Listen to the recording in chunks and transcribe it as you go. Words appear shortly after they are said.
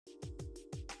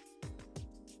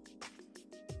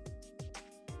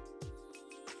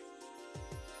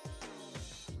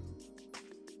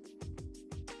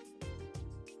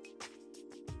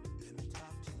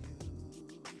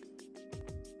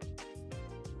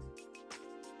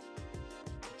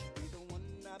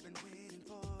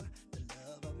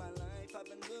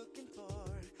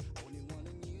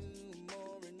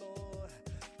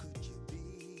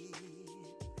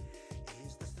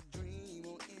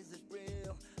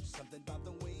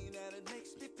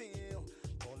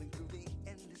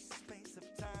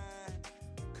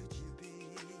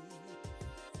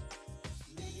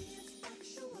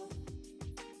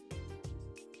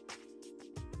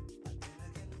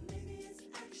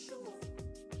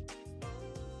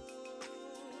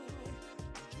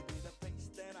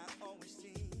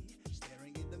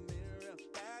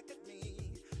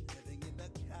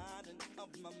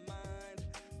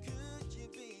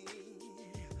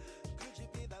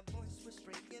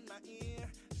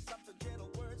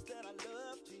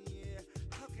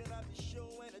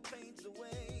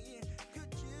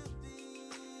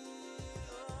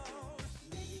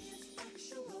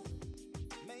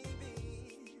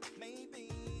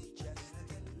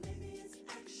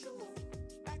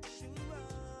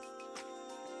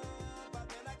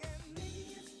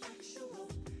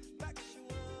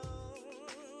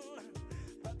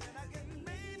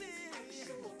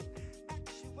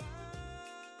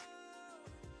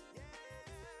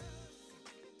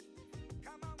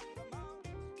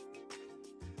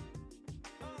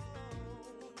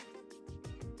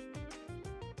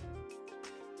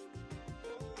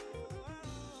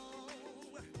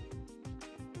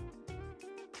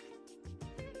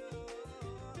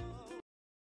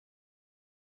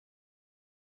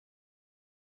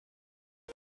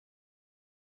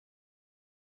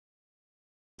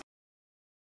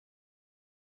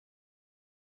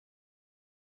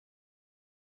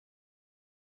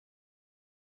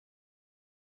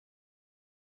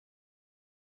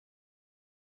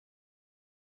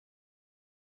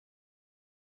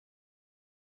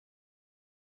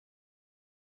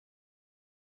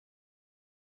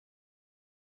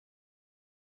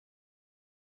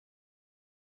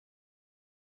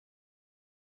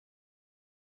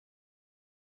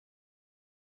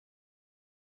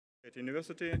At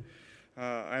University.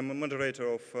 I'm a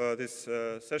moderator of this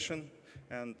session,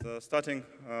 and starting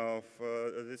of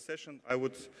this session, I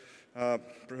would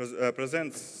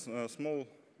present a small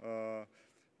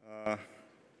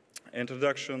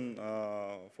introduction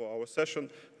for our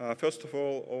session. First of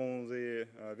all, on the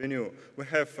venue, we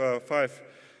have 5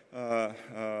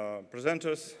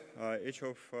 presenters. Each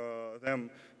of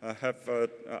them have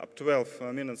up to 12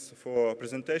 minutes for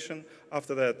presentation.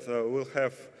 After that, we'll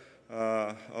have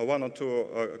 1 or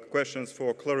 2 questions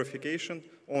for clarification,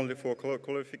 only for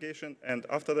clarification. And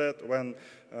after that, when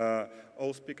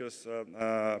all speakers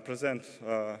present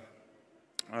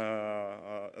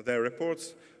their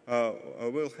reports,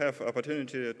 we'll have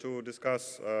opportunity to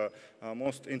discuss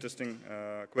most interesting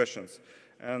questions.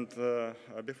 And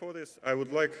before this, I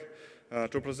would like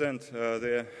to present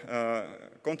the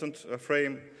content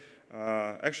frame.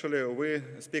 Actually, we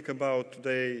speak about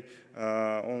today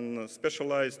on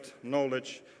specialized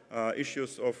knowledge,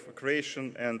 issues of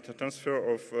creation and transfer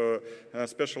of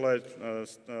specialized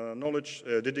knowledge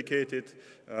dedicated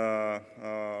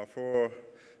for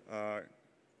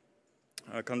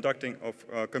conducting of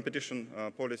competition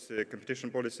policy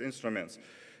instruments.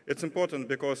 It's important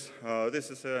because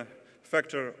this is a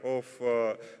factor of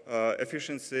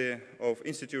efficiency of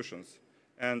institutions.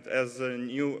 And as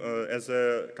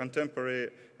a contemporary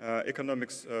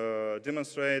economics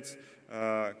demonstrates,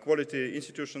 quality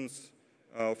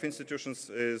of institutions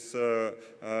is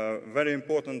very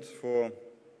important for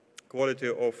quality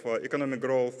of economic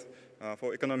growth,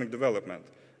 for economic development.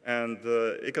 And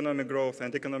economic growth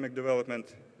and economic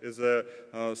development is a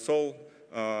sole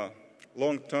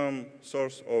long-term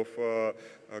source of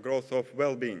growth of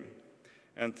well-being.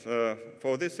 And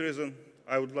for this reason,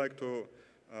 I would like to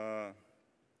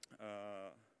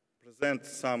present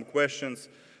some questions.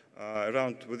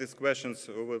 Around with these questions,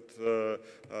 I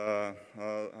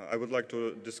would like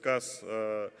to discuss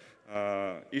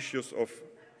issues of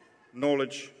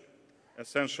knowledge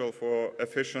essential for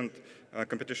efficient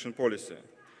competition policy.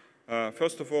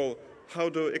 First of all, how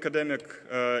do academic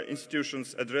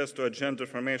institutions address to a gender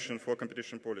formation for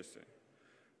competition policy?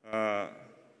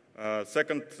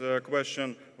 Second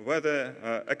question, whether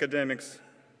academicians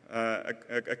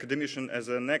as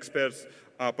an experts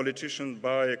are politicians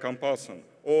by compulsion,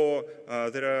 or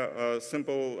there are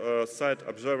simple side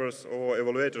observers or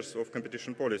evaluators of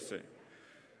competition policy.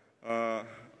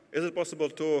 Is it possible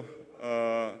to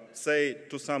say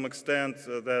to some extent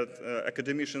that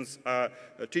academicians are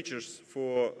teachers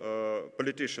for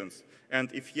politicians?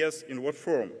 And if yes, in what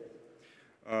form?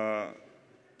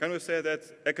 Can we say that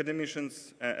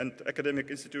academicians and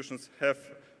academic institutions have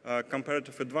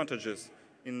comparative advantages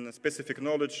in specific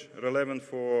knowledge relevant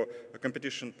for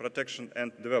competition, protection,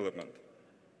 and development?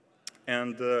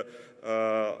 And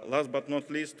last but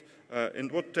not least, in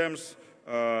what terms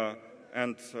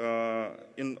and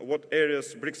in what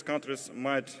areas BRICS countries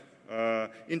might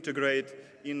integrate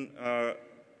in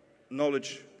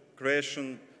knowledge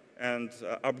creation and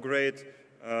upgrade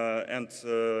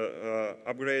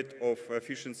of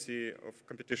efficiency of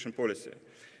competition policy?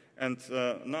 And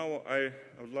now I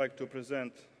would like to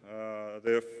present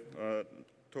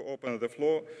to open the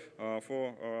floor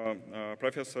for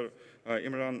Professor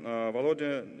Imran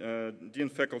Volodya, Dean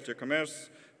Faculty Commerce,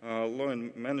 Law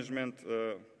and Management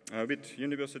with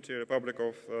University Republic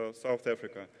of South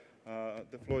Africa.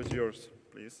 The floor is yours,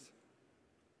 please.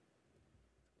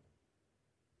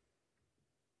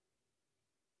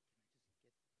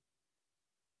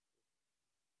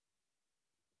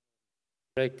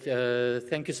 Right,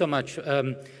 thank you so much.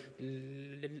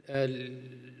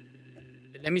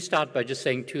 Let me start by just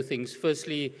saying 2 things.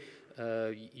 Firstly,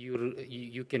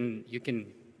 you can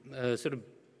sort of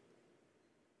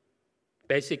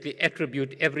basically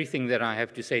attribute everything that I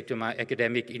have to say to my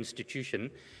academic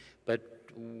institution, but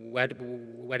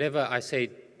whatever I say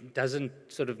doesn't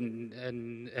sort of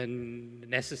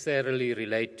necessarily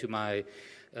relate to my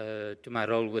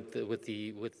role with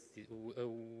the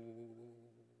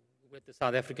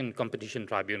South African Competition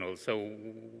Tribunal. So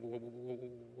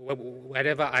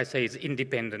whatever I say is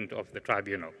independent of the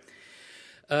tribunal.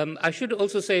 I should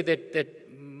also say that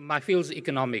my field is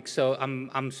economics, so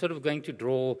I'm sort of going to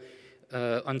draw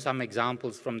on some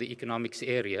examples from the economics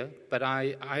area, but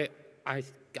I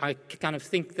kind of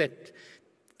think that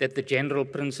the general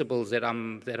principles that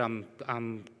I'm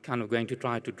kind of going to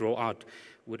try to draw out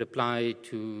would apply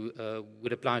to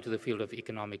the field of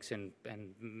economics and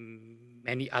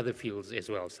many other fields as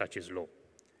well, such as law.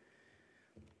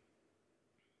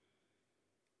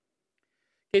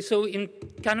 Okay, so in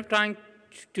kind of trying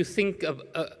to think of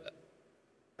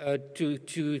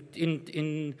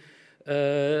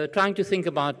trying to think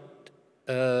about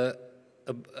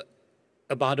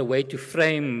about a way to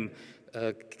frame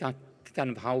kind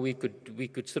of how we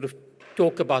could sort of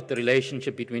talk about the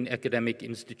relationship between academic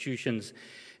institutions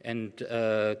and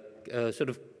sort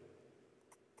of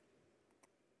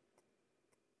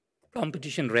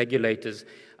competition regulators.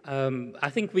 I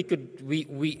think we could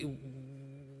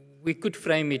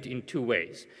frame it in two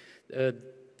ways.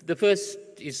 The first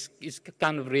is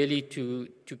kind of really to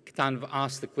kind of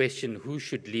ask the question who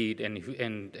should lead and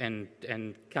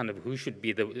kind of who should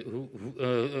be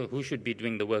who should be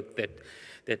doing the work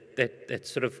that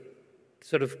sort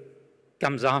of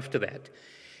comes after that.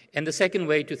 And the second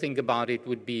way to think about it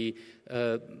would be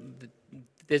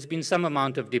there's been some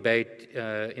amount of debate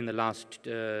in the last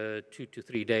 2 to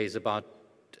 3 days about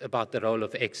the role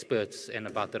of experts and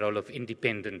about the role of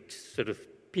independent sort of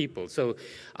people. So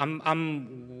I'm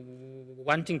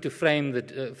wanting to frame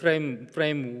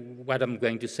what I'm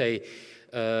going to say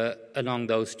along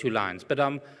those two lines. But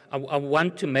I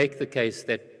want to make the case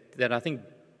that I think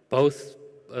both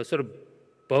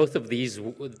of these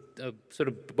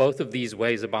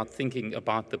ways about thinking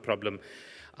about the problem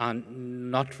are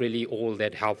not really all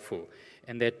that helpful,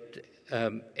 and that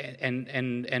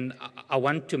and I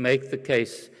want to make the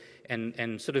case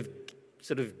and sort of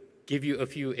give you a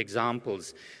few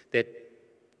examples that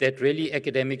really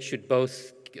academics should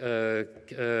both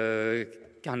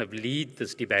kind of lead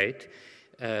this debate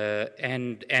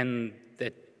and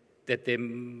that there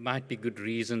might be good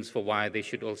reasons for why they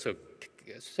should also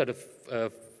sort of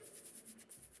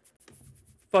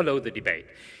follow the debate.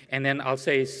 And then I'll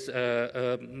say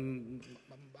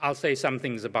some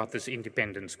things about this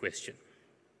independence question.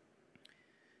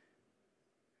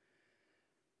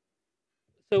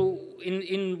 So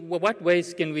in what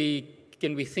ways can we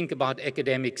think about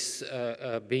academics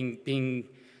being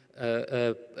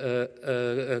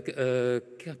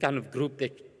kind of group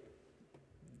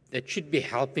that should be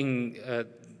helping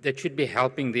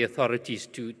the authorities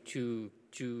to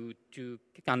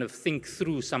kind of think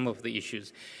through some of the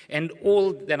issues? And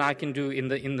all that I can do in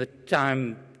the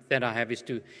time that I have is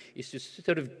to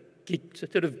sort of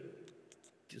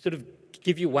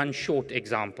give you one short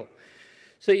example.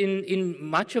 So in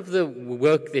much of the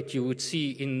work that you would see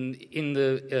in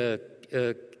the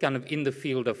kind of in the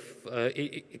field of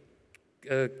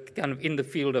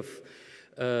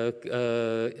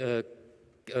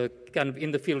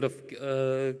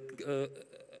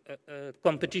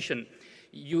competition,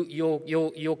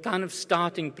 your kind of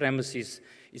starting premise is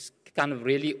kind of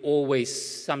really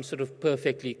always some sort of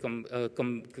perfectly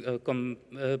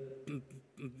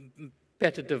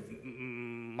competitive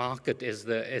market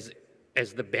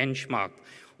as the benchmark,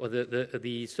 or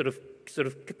the sort of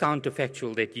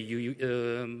counterfactual that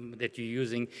you're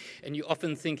using, and you're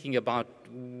often thinking about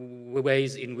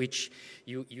ways in which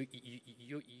you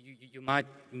might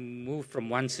move from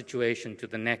one situation to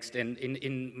the next. And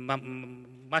in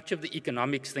much of the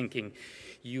economics thinking,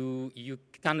 you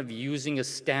kind of using a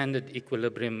standard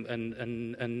equilibrium and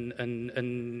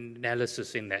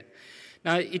analysis in that.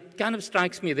 Now, it kind of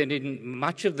strikes me that in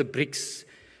much of the BRICS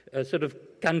sort of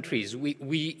countries,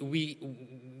 we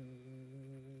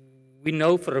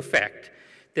know for a fact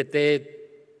that there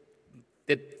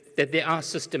are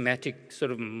systematic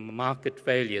sort of market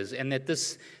failures, and that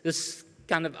this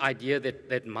kind of idea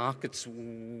that markets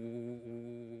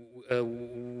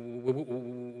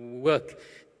work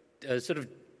sort of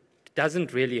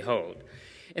doesn't really hold.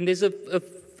 And there's a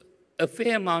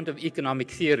fair amount of economic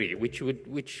theory which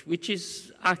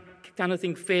is, I kind of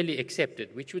think, fairly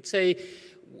accepted, which would say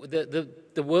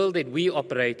the world that we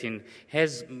operate in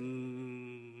has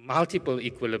multiple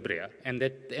equilibria, and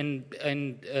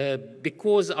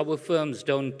because our firms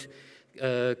don't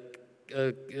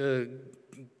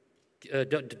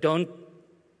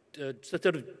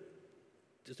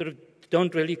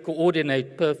really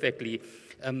coordinate perfectly,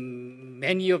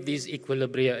 many of these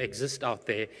equilibria exist out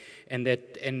there, and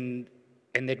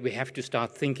that we have to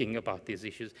start thinking about these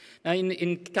issues. Now,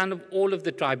 in kind of all of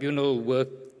the tribunal work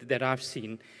that I've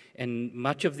seen, and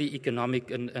much of the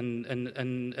economic and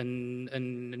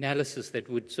analysis that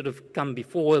would sort of come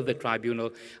before the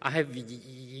tribunal, I have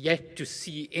yet to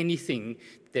see anything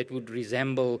that would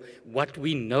resemble what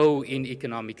we know in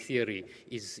economic theory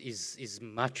is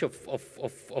much of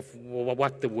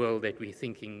what the world that we're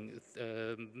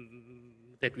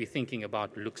thinking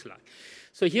about looks like.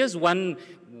 So here's one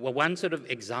sort of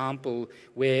example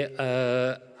where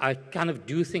I kind of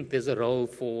do think there's a role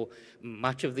for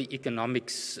much of the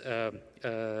economics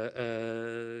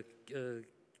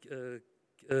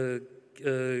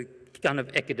kind of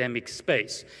academic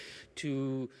space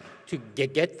to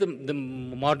get the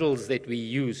models that we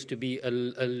use to be a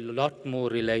lot more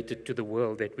related to the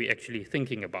world that we're actually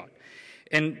thinking about.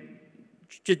 And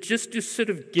just to sort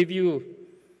of give you,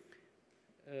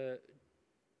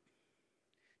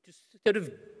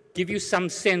 some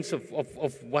sense of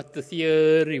what the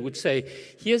theory would say.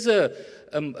 Here's a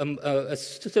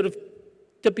sort of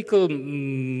typical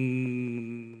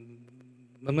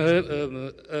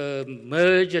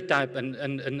merger type and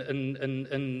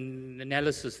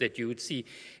analysis that you would see.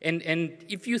 And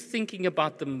if you're thinking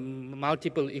about the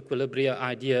multiple equilibria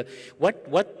idea,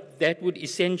 what that would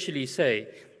essentially say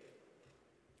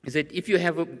is that if you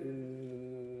have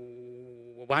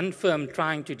one firm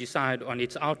trying to decide on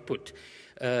its output,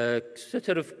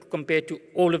 sort of compared to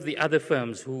all of the other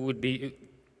firms who would be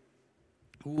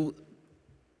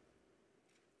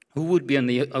on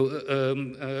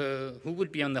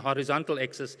the horizontal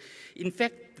axis. In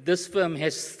fact, this firm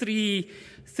has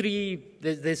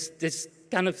there's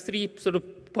kind of three sort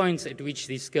of points at which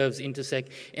these curves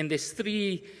intersect, and there's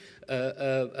three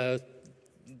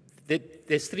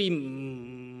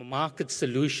market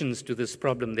solutions to this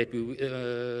problem that we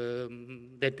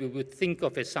would think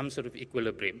of as some sort of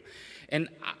equilibrium. And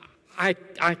I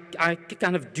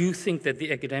kind of do think that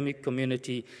the academic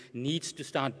community needs to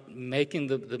start making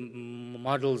the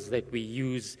models that we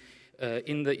use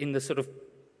in the sort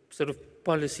of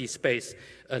policy space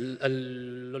a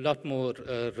lot more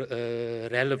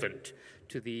relevant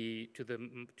to the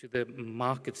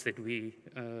markets that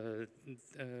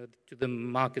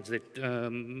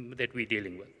we're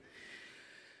dealing with.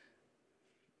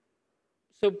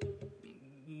 So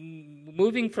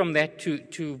moving from that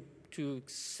to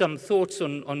some thoughts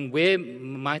on where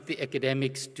might the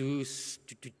academics do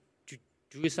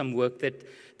some work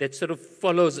that sort of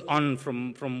follows on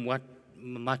from what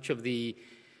much of the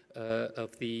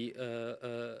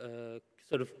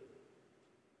sort of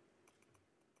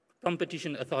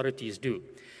competition authorities do.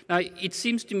 Now, it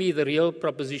seems to me the real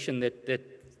proposition that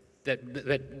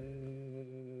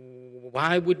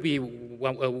why would we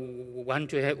want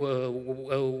to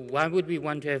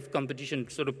have competition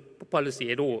sort of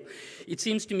policy at all? It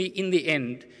seems to me, in the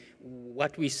end,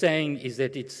 what we're saying is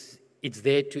that it's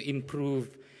there to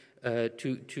improve,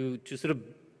 to sort of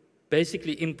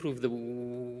basically improve the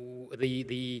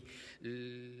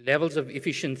levels of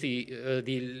efficiency,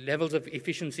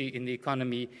 in the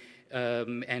economy,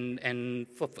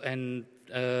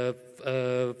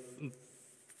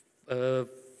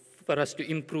 for us to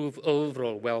improve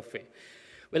overall welfare.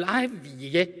 Well, I've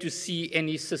yet to see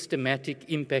any systematic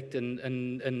impact and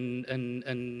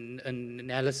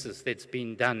analysis that's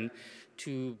been done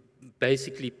to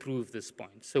basically prove this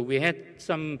point. So we had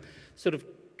some sort of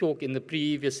talk in the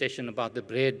previous session about the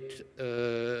bread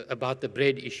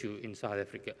issue in South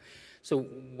Africa. So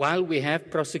while we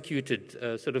have prosecuted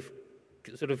sort of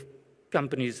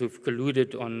companies who've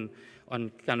colluded on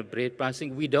kind of bread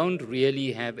pricing, we don't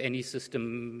really have any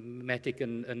systematic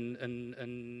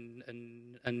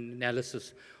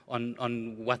analysis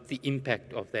on what the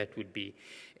impact of that would be.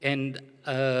 And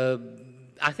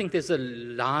I think there's a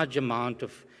large amount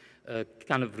of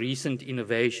kind of recent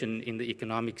innovation in the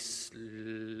economics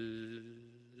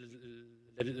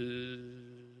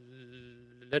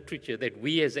literature that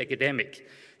we as academics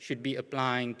should be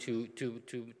applying to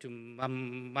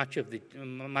much of the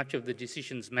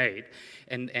decisions made,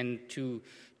 and to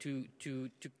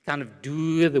kind of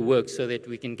do the work so that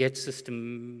we can get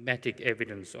systematic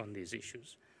evidence on these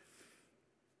issues.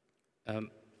 So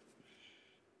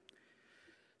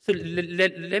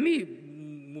let me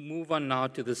move on now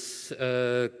to this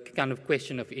kind of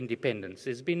question of independence.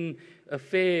 There's been a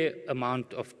fair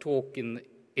amount of talk in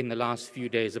the last few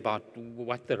days about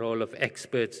what the role of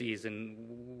experts is and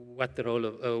what the role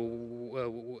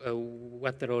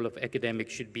of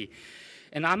academics should be.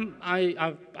 And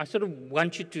I sort of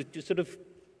want you to sort of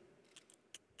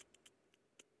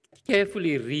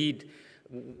carefully read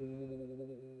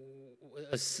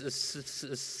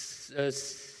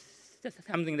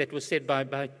something that was said by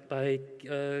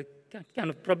kind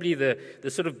of probably the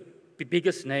sort of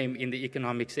biggest name in the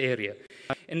economics area.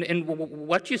 And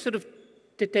what you sort of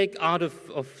to take out of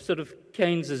sort of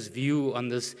Keynes's view on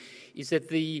this is that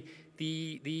the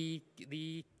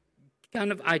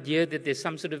kind of idea that there's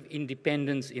some sort of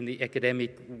independence in the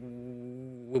academic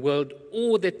world,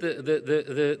 or that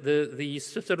the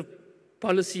sort of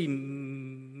policy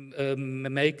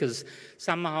makers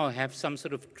somehow have some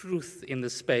sort of truth in the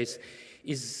space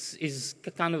is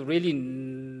kind of really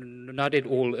not at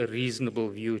all a reasonable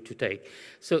view to take.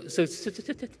 So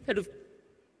sort of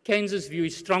Keynes's view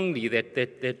is strongly that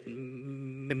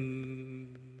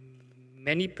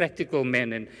many practical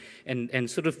men and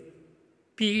sort of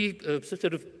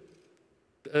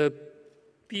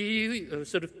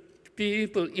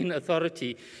people in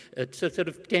authority sort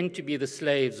of tend to be the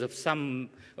slaves of some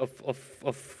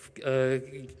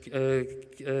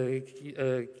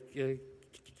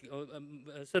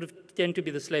sort of tend to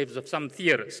be the slaves of some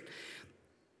theorist.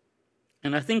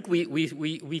 And I think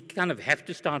we kind of have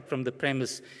to start from the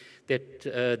premise that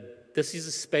this is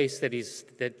a space that is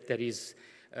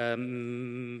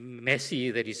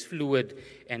messy, that is fluid,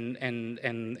 and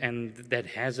that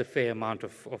has a fair amount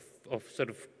of sort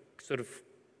of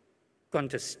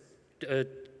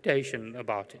contestation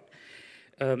about it.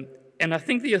 And I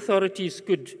think the authorities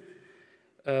could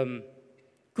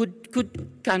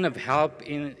kind of help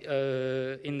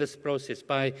in this process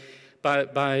by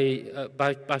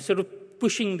sort of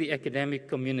pushing the academic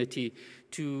community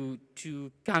to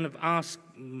kind of ask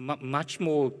much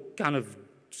more kind of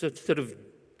sort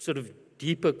of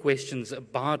deeper questions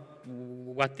about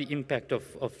what the impact of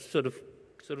sort of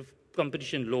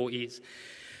competition law is.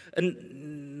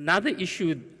 Another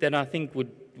issue that I think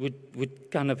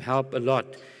would kind of help a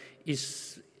lot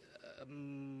is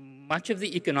much of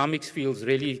the economics fields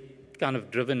really kind of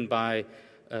driven by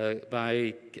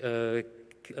kind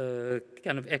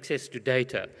of access to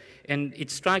data. And it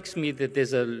strikes me that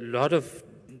there's a lot of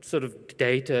sort of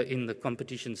data in the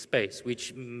competition space,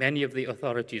 which many of the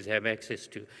authorities have access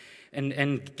to.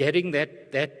 And getting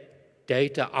that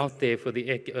data out there for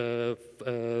the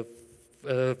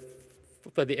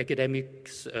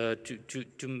academics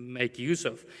to make use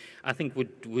of, I think would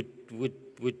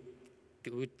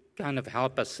kind of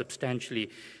help us substantially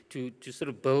to sort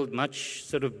of build much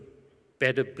sort of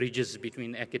better bridges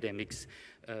between academics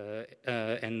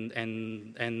and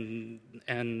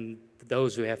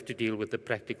those who have to deal with the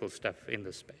practical stuff in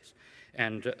this space.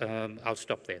 And I'll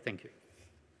stop there. Thank you.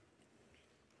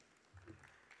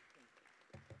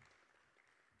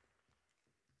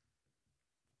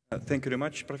 Thank you very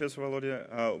much, Professor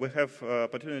Volodya. We have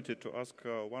opportunity to ask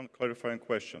one clarifying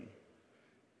question.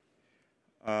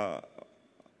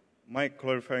 My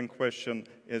clarifying question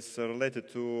is related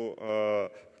to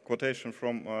quotation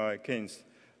from Keynes.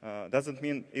 Does it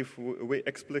mean if we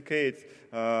explicate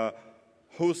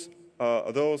who's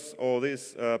those or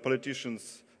these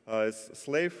politicians as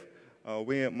slave,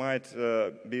 we might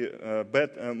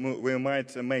we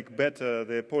might make better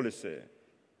the policy?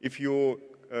 If you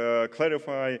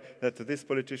clarify that this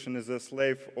politician is a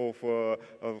slave of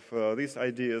these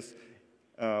ideas,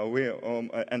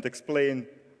 and explain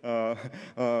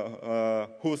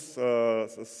whose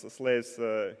slaves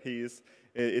he is,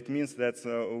 it means that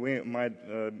we might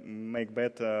make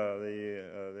better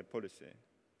the policy.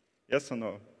 Yes or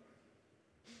no?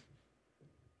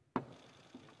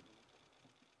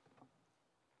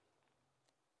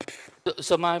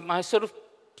 So my sort of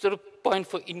point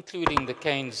for including the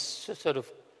Keynes sort of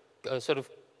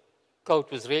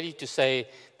quote was really to say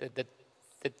that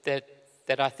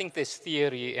I think there's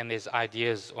theory and there's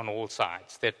ideas on all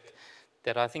sides.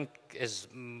 That I think as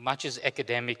much as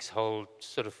academics hold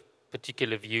sort of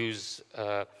particular views,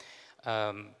 I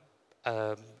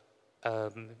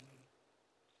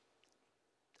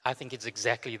think it's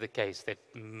exactly the case that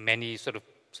many sort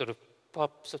of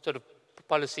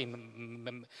policy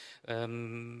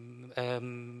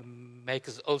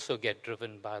makers also get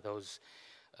driven by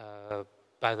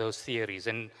those theories.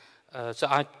 And so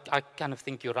I kind of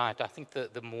think you're right. I think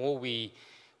the more we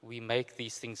make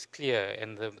these things clear,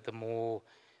 and the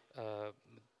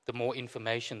more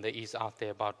information there is out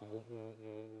there about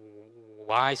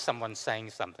why someone's saying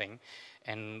something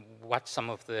and what some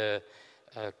of the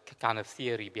kind of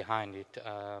theory behind it,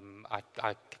 I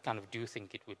kind of do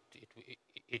think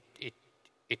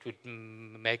it would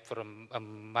make for a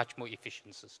much more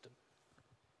efficient system.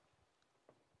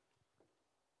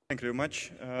 Thank you very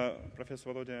much, Professor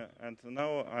Volodya. And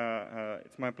now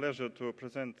it's my pleasure to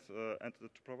present and to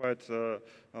provide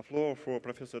a floor for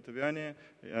Professor Taviani,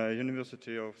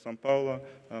 University of São Paulo.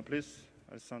 Please,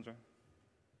 Alessandra.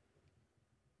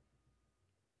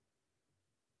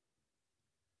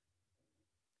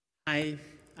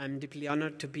 I'm deeply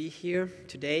honored to be here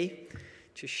today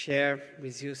to share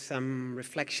with you some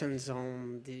reflections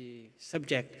on the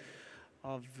subject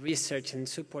of research and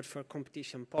support for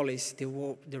competition policy, the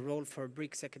role for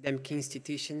BRICS academic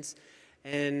institutions.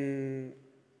 And,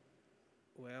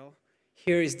 well,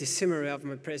 here is the summary of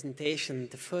my presentation.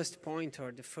 The first point,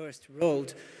 or the first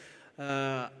road,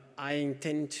 I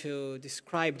intend to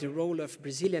describe the role of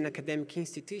Brazilian academic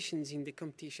institutions in the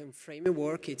competition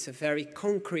framework. It's a very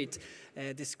concrete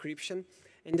description.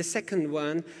 And the second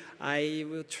one, I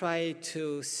will try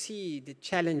to see the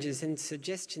challenges and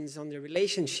suggestions on the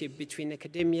relationship between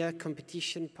academia,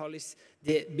 competition policy,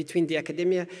 between the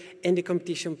academia and the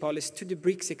competition policy to the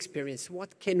BRICS experience.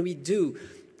 What can we do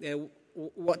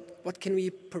what can we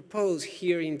propose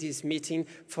here in this meeting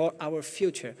for our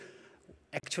future?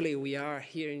 Actually, we are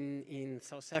here in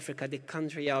South Africa, the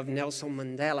country of Nelson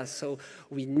Mandela, so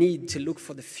we need to look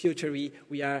for the future.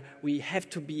 We have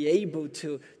to be able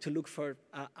to look for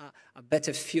a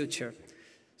better future.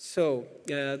 So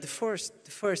the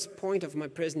first point of my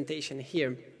presentation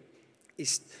here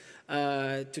is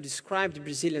to describe the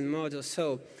Brazilian model.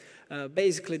 So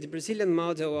basically, the Brazilian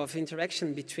model of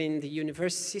interaction between the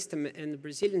university system and the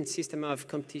Brazilian system of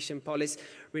competition policy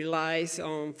relies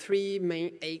on three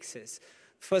main axes.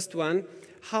 First one,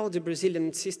 how the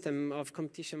Brazilian system of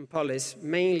competition policy,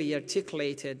 mainly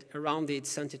articulated around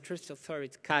its antitrust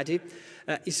authority, CADE,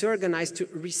 is organized to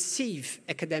receive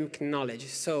academic knowledge.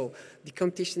 So the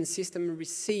competition system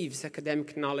receives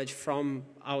academic knowledge from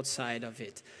outside of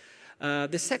it.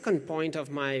 The second point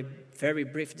of my very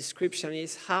brief description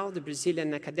is how the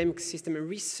Brazilian academic system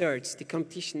researches the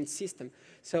competition system.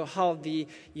 So how the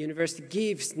university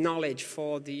gives knowledge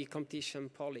for the competition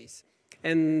policy.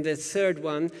 And the third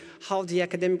one, how the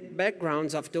academic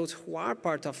backgrounds of those who are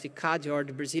part of the CADE or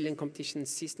the Brazilian competition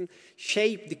system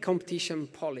shape the competition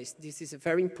policy. This is a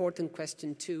very important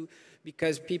question too,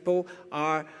 because people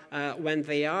are, when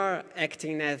they are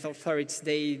acting as authorities,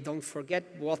 they don't forget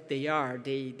what they are.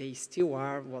 They still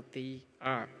are what they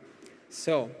are.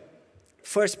 So,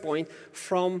 first point,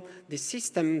 from the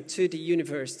system to the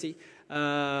university,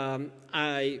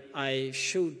 I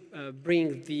should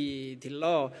bring the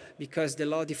law, because the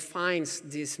law defines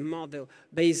this model,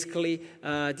 basically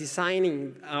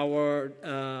designing our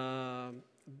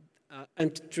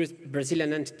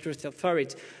Brazilian antitrust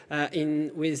authority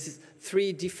with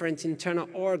three different internal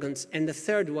organs, and the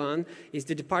third one is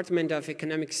the Department of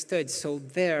Economic Studies. So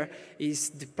there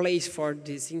is the place for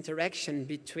this interaction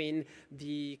between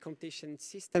the competition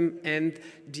system and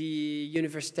the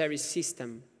university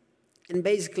system. And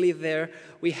basically there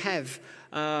we have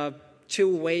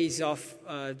two ways of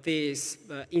this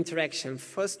interaction.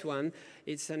 First one,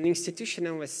 it's an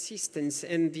institutional assistance,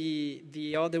 and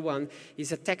the other one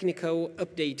is a technical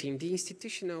updating. The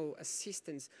institutional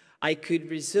assistance I could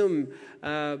resume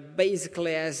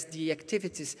basically as the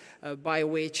activities by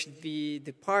which the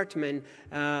department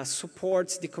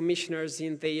supports the commissioners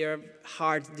in their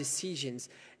hard decisions.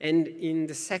 And in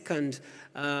the second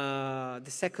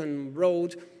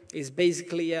road, is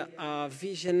basically a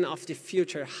vision of the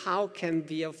future. How can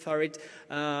the authority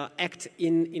act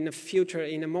in a future,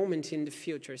 in a moment in the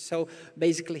future? So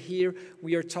basically here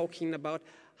we are talking about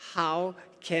how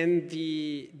can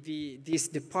this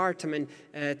department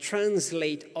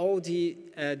translate all the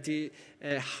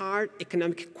hard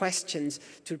economic questions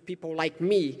to people like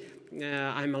me.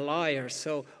 I'm a lawyer,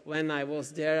 so when I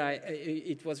was there,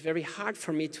 it was very hard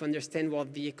for me to understand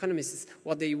what the economists,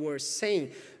 what they were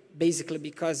saying. Basically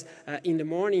because in the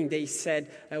morning they said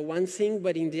one thing,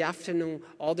 but in the afternoon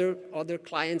other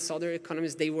clients, other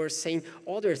economists, they were saying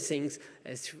other things.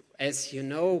 As you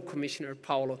know, Commissioner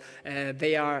Paulo,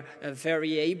 they are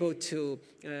very able to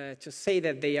say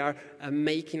that they are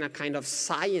making a kind of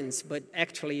science, but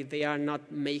actually they are not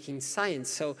making science.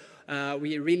 So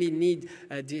we really need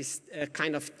this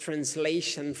kind of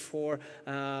translation for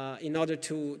in order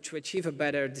to achieve a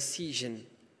better decision.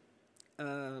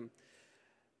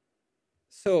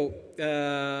 So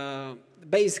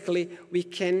basically, we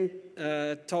can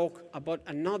talk about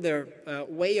another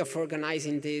way of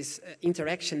organizing this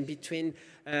interaction between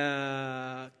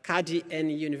CADE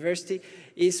and university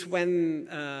is when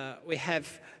we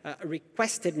have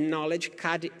requested knowledge.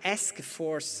 CADE asks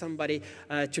for somebody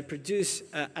to produce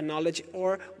a knowledge,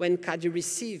 or when CADE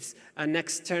receives an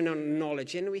external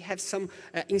knowledge. And we have some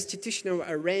institutional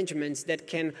arrangements that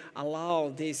can allow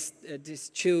these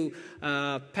two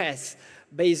paths.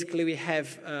 Basically, we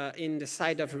have, in the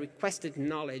side of requested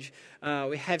knowledge,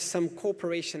 we have some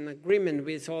cooperation agreement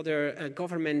with other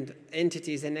government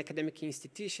entities and academic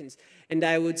institutions. And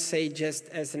I would say, just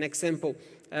as an example,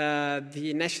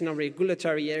 the National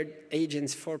Regulatory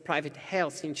Agents for Private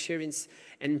Health Insurance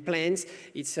and Plans,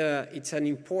 it's an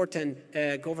important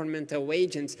governmental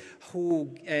agent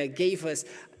who gave us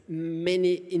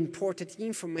many important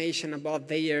information about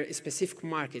their specific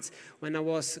markets. When I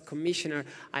was commissioner,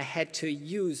 I had to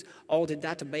use all the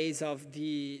database of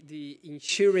the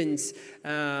insurance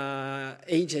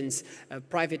agents,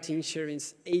 private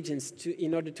insurance agents,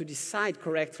 in order to decide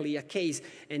correctly a case,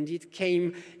 and it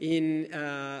came in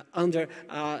under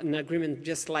an agreement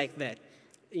just like that.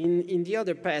 In the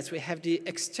other path, we have the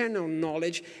external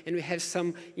knowledge, and we have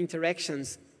some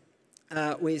interactions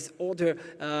with other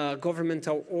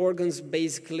governmental organs,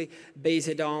 basically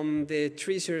based on the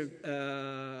Treasury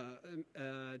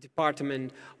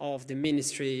Department of the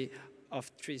Ministry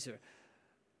treasure.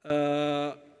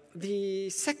 The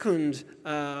second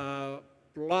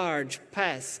large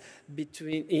path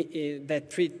between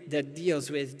that deals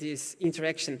with this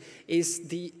interaction is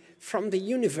from the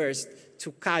universe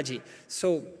to CAGI.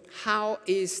 So how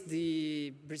is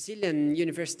the Brazilian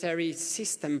university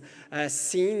system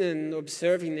seeing and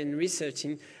observing and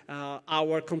researching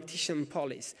our competition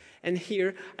policy? And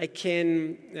here I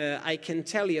can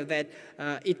tell you that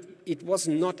it was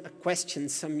not a question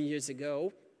some years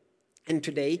ago. And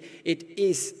today, it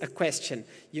is a question.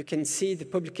 You can see the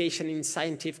publication in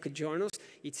scientific journals.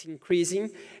 It's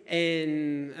increasing,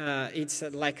 and it's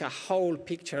like a whole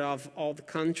picture of all the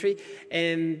country.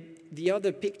 And the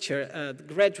other picture, the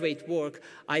graduate work,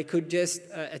 I could just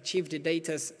achieve the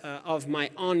data of my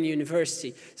own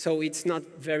university. So it's not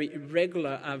very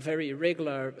regular, a very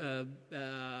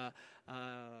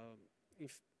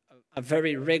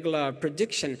regular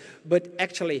prediction, but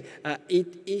actually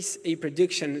it is a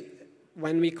prediction.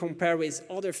 When we compare with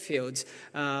other fields,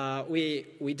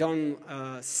 we don't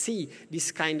see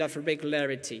this kind of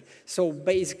irregularity. So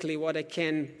basically what I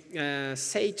can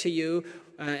say to you,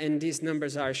 and these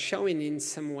numbers are showing in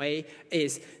some way,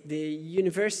 is the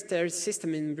university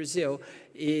system in Brazil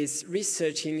is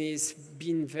researching, is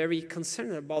being very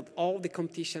concerned about all the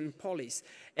competition policies.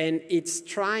 And it's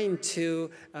trying to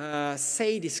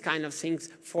say this kind of things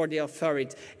for the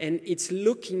authority. And it's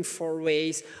looking for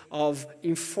ways of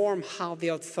inform how the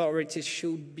authorities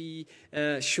should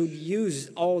use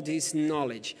all this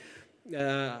knowledge.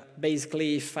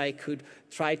 Basically, if I could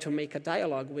try to make a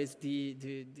dialogue with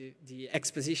the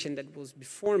exposition that was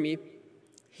before me,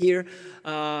 here,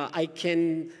 I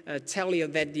can tell you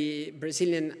that the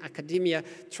Brazilian academia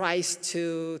tries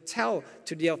to tell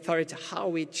to the authority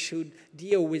how it should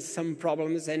deal with some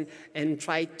problems and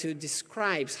try to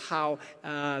describe how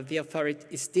the authority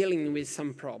is dealing with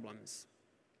some problems.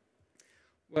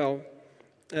 Well,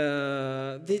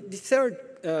 the third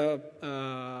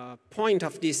point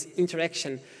of this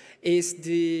interaction is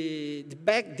the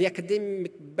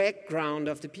academic background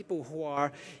of the people who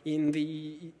are in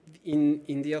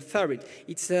the authority.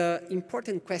 It's an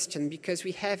important question because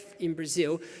we have in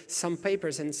Brazil some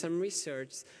papers and some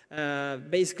research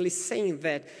basically saying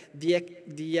that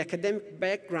the academic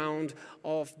background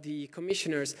of the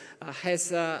commissioners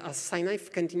has a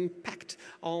significant impact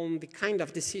on the kind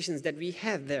of decisions that we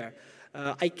have there.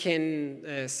 I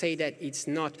can say that it's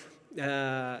not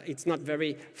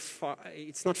very far.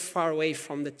 It's not far away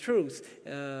from the truth.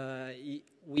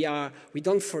 We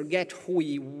don't forget who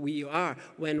we are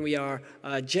when we are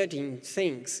judging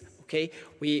things. Okay,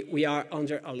 we are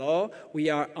under a law. We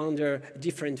are under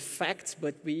different facts,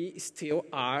 but we still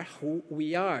are who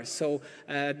we are. So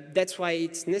that's why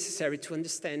it's necessary to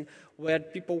understand where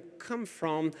people come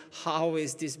from. How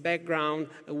is this background?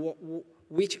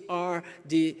 Which are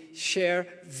the shared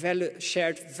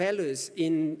values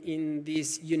in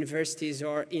these universities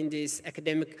or in these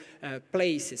academic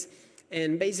places.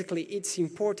 And basically, it's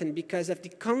important because of the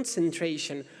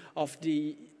concentration of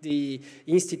the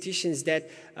institutions that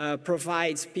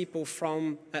provides people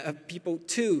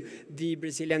to the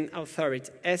Brazilian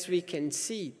authority. As we can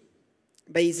see,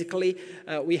 basically,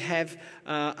 we have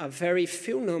a very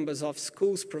few numbers of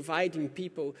schools providing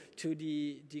people to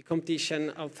the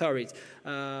competition authority.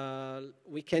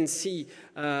 We can see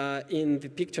in the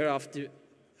picture of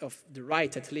the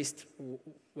right, at least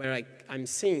where I'm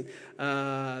seeing,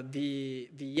 the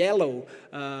yellow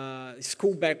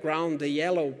school background, the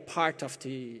yellow part of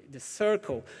the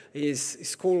circle is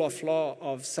School of Law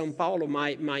of São Paulo,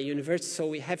 my university. So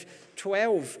we have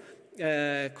 12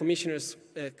 commissioners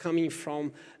coming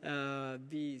from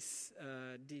this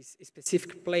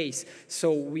specific place.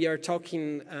 So we are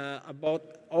talking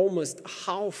about almost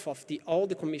half of all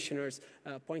the commissioners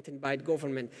appointed by the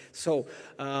government. So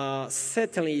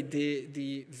certainly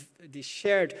the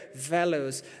shared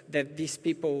values that these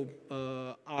people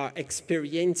are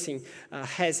experiencing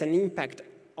has an impact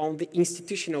on the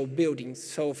institutional buildings.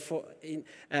 So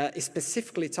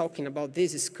specifically talking about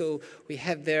this school, we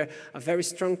have there a very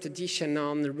strong tradition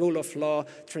on the rule of law,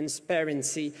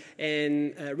 transparency,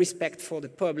 and respect for the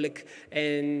public,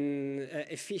 and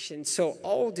efficiency. So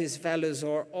all these values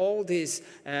or all this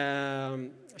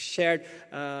shared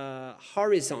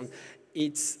horizon,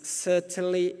 it's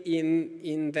certainly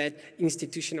in that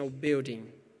institutional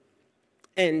building.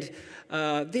 And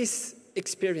this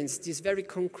experience, this very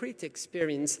concrete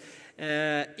experience,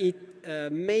 it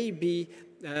may be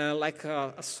like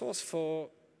a source for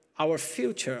our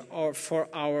future or for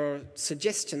our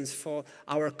suggestions for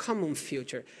our common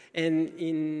future. And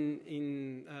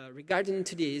regarding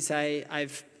to this,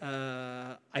 I've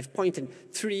pointed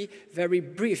 3 very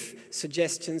brief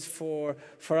suggestions for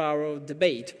our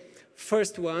debate.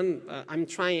 First one, I'm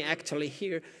trying actually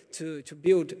here to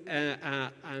build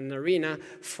an arena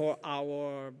for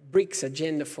our BRICS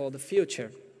agenda for the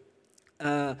future.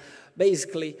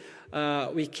 Basically,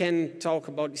 we can talk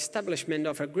about establishment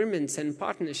of agreements and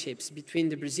partnerships between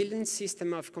the Brazilian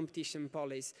system of competition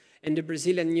policy and the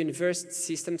Brazilian university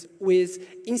systems with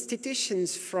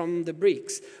institutions from the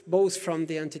BRICS, both from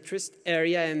the antitrust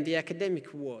area and the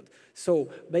academic world. So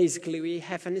basically, we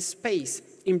have a space,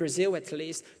 in Brazil at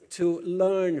least, to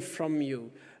learn from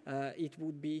you. It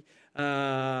would be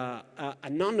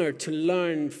an honor to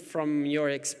learn from your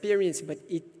experience, but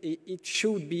it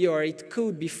should be, or it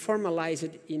could be,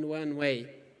 formalized in one way.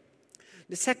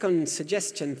 The second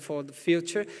suggestion for the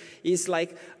future is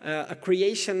like a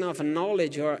creation of a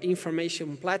knowledge or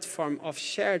information platform of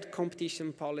shared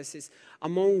competition policies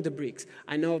among the BRICS.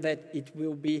 I know that it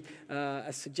will be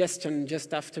a suggestion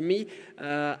just after me.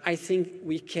 I think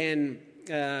we can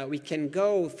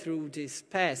go through this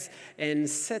path, and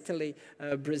certainly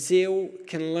Brazil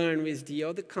can learn with the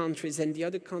other countries, and the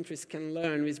other countries can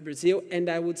learn with Brazil, and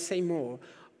I would say more,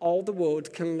 all the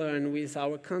world can learn with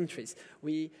our countries.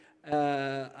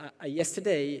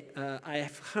 Yesterday, I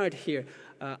have heard here,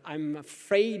 I'm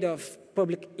afraid of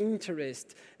public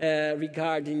interest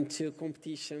regarding to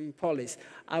competition policy.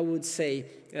 I would say,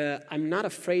 I'm not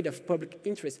afraid of public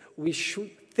interest. We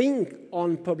should think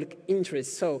on public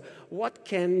interest. So what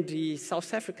can the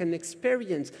South African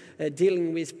experience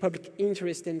dealing with public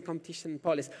interest and competition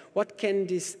policy, what can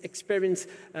this experience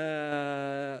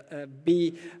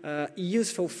be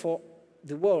useful for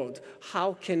the world?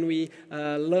 How can we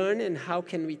learn and how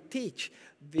can we teach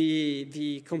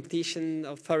the competition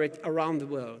authority around the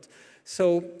world?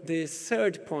 So the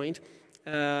third point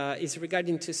is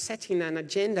regarding to setting an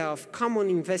agenda of common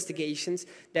investigations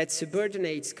that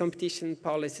subordinates competition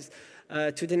policies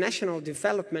to the national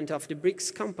development of the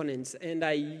BRICS components. And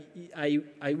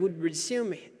I would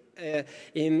resume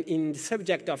in the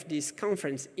subject of this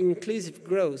conference, inclusive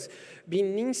growth,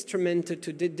 being instrumental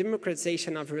to the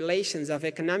democratization of relations of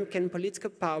economic and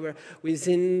political power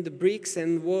within the BRICS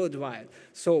and worldwide.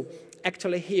 So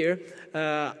actually here,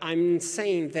 I'm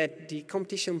saying that the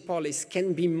competition policy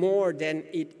can be more than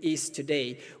it is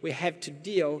today. We have to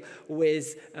deal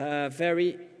with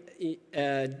very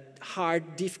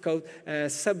hard, difficult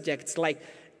subjects like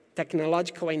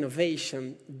technological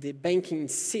innovation, the banking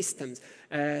systems,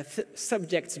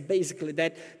 subjects basically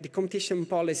that the competition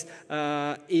policy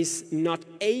is not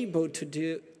able to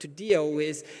deal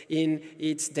with in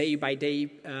its day-by-day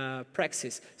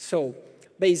practice. So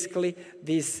basically,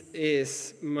 this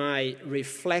is my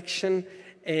reflection,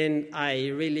 and I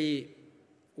really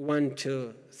want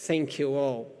to thank you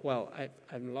all. Well,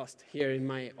 I'm lost here in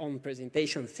my own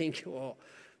presentation. Thank you all.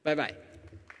 Bye-bye.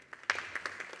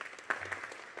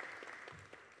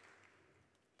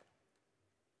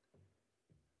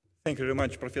 Thank you very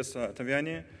much, Professor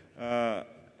Taviani.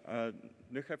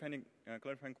 Do you have any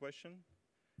clarifying question?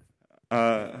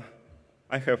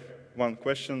 I have one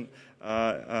question.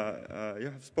 You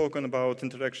have spoken about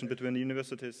interaction between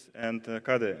universities and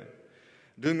CADE.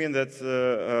 Do you mean that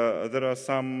there are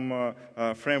some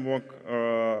framework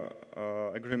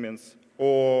agreements,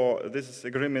 or these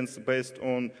agreements based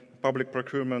on public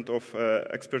procurement of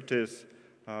expertise?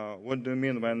 What do you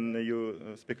mean when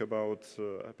you speak about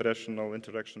operational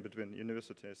interaction between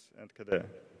universities and CADE?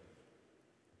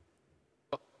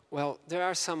 Well, there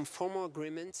are some formal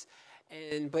agreements,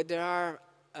 but there are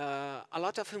a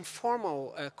lot of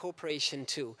informal cooperation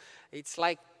too. It's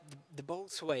like the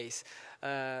both ways.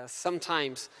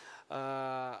 Sometimes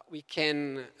we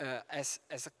can, as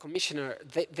a commissioner,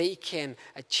 they can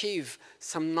achieve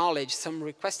some knowledge, some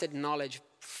requested knowledge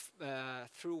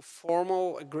through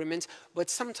formal agreements, but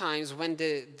sometimes when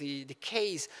the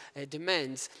case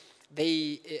demands,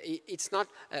 it's not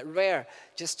rare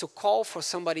just to call for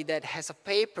somebody that has a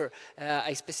paper,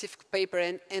 a specific paper,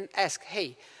 and ask,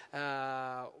 hey,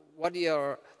 how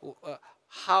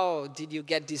did you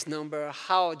get this number?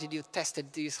 How did you test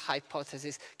this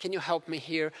hypothesis? Can you help me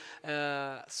here?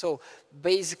 So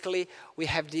basically, we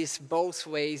have this both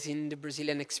ways in the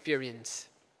Brazilian experience.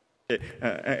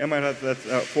 Am I right that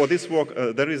for this work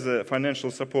there is financial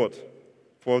support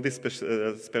for this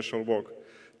special work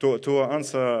to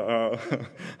answer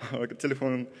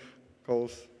telephone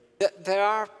calls? There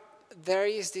are there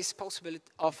is this possibility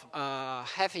of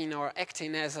having or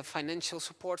acting as a financial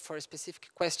support for specific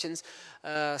questions.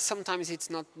 Sometimes it's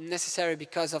not necessary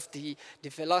because of the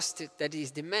velocity that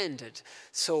is demanded.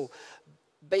 So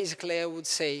basically, I would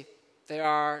say there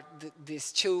are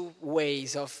these two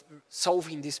ways of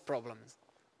solving these problems.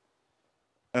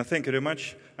 Thank you very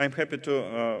much. I'm happy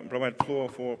to provide floor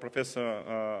for Professor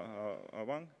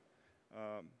Wang.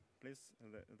 Please,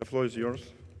 the floor is yours.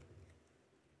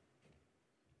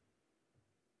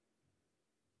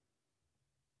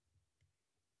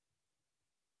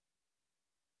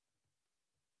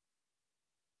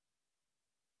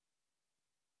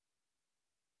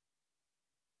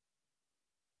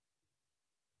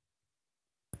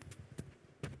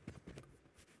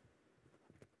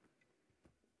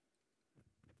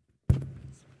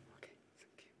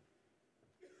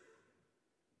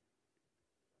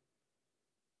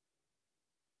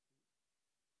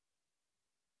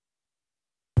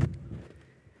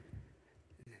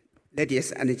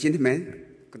 Ladies and gentlemen,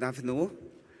 good afternoon.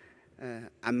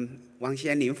 I'm Wang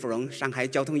Xianlin from Shanghai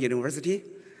Jiao Tong University.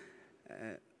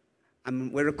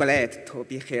 I'm very glad to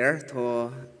be here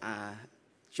to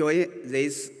join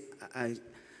this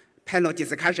panel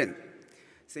discussion.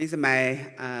 Since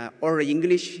my oral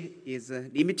English is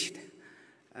limited,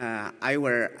 I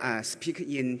will speak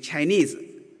in Chinese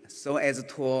so as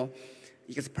to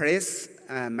express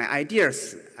my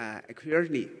ideas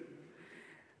clearly.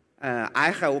 I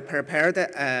have prepared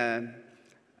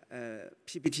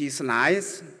PPT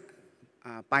slides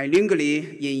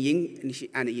bilingually in English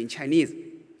and in Chinese.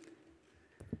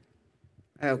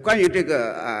 关于这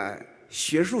个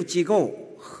学术机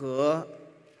构和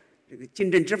这个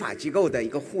竞争执法机构的一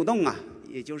个互动啊，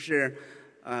也就是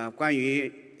关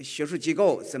于学术机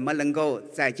构怎么能够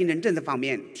在竞争政策方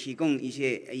面提供一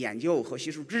些研究和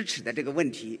学术支持的这个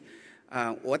问题，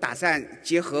我打算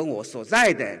结合我所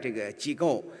在的这个机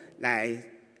构来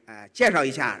介绍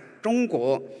一下中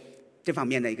国这方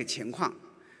面的一个情况。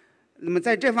那么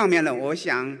在这方面呢，我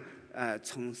想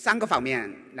从3个方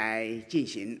面来进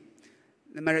行。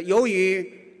那么由于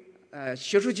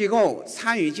学术机构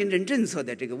参与竞争政策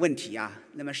的这个问题啊，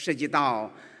那么涉及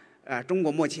到中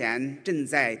国目前正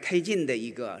在推进的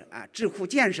一个智库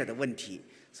建设的问题，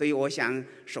所以我想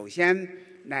首先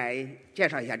来介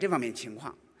绍一下这方面情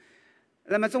况。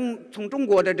那么从中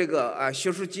国的这个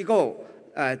学术机构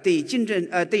对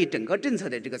对整个政策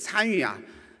的这个参与啊，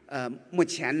目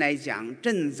前来讲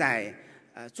正在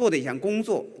做的一项工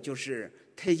作就是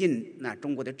推进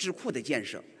中国的智库的建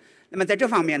设。那么在这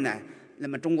方面呢，那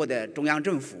么中国的中央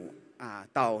政府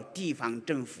到地方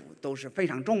政府都是非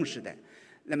常重视的。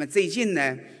那么最近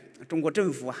呢，中国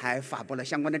政府还发布了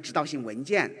相关的指导性文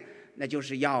件，那就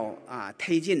是要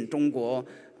推进中国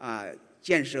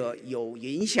建设有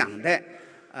影响的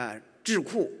智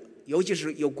库，尤其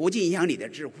是有国际影响力的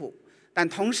智库。但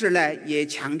同时呢，也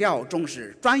强调重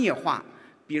视专业化，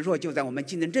比如说就在我们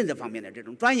竞争政策方面的这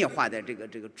种专业化的这个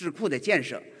智库的建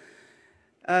设。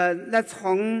那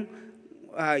从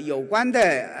有关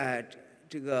的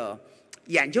这个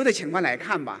研究的情况来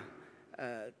看吧，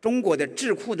中国的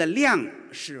智库的量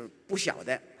是不小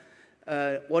的。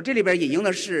我这里边引用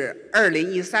的是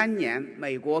2013年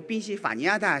美国宾夕法尼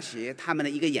亚大学他们的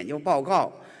一个研究报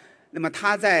告。那么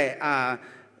他在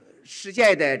世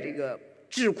界的这个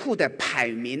智库的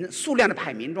数量的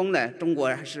排名中呢，中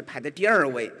国是排在第2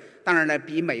位。当然了，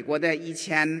比美国的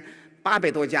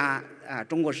1800多家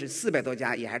中国是400多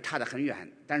家，也还差得很远。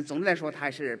但是总的来说，它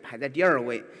还是排在第2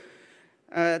位。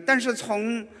但是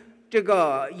从这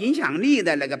个影响力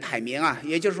的那个排名啊，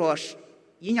也就是说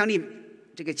影响力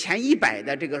这个前100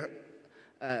的这个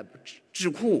智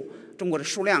库，中国的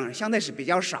数量相对是比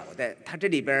较少的。它这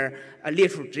里边列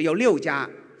出只有6家。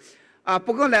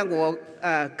不过呢，我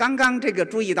刚刚这个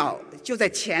注意到，就在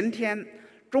前天，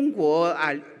中国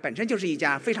本身就是一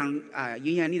家非常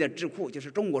影响力的智库，就是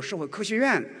中国社会科学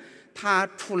院，它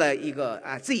出了一个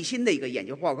最新的一个研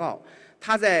究报告。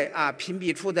它在评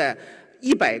比出的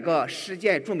100个世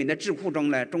界著名的智库中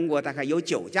呢，中国大概有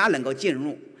9家能够进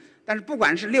入。但是不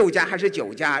管是6家还是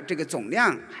9家，这个总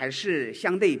量还是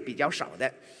相对比较少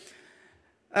的。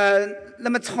那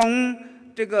么从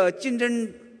这个竞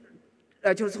争，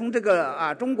就是从这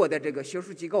个中国的这个学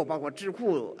术机构，包括智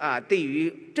库对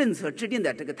于政策制定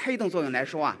的这个推动作用来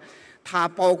说它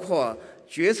包括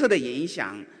决策的影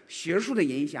响、学术的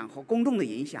影响和公众的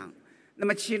影响。那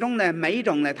么其中呢，每一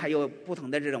种呢，它有不同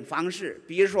的这种方式。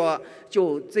比如说，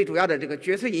就最主要的这个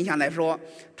决策影响来说，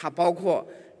它包括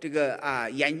这个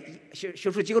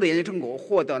学术机构的研究成果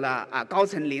获得了高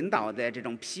层领导的这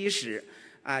种批示，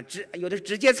有的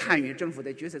直接参与政府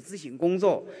的决策咨询工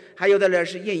作，还有的呢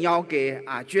是应邀给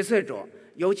决策者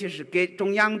尤其是给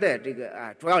中央的这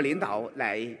个主要领导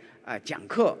来讲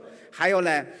课，还有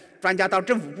呢专家到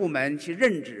政府部门去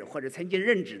任职或者曾经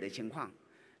任职的情况。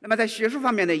那么在学术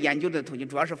方面的研究的途径，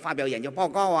主要是发表研究报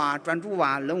告啊、专著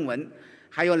啊、论文，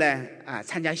还有呢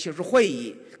参加学术会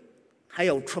议，还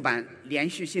有出版连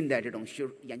续性的这种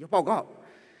研究报告。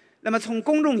那么从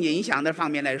公众影响的方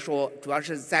面来说，主要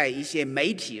是在一些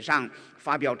媒体上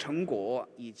发表成果，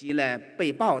以及呢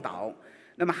被报道。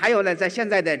那么还有呢，在现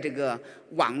在的这个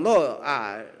网络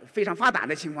非常发达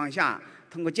的情况下，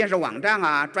通过建设网站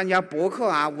啊、专家博客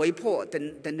啊、微博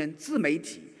等等自媒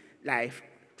体来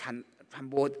传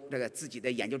播这个自己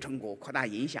的研究成果，扩大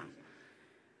影响。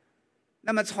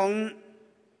那么从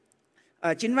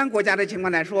金砖国家的情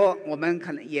况来说，我们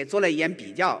可能也做了一眼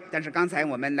比较，但是刚才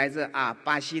我们来自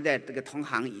巴西的这个同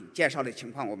行已介绍的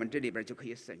情况，我们这里边就可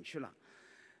以省去了。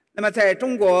那么在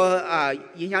中国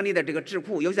影响力的这个智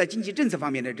库，尤其在经济政策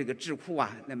方面的这个智库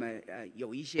那么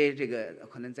有一些这个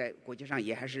可能在国际上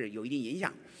也还是有一定影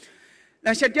响。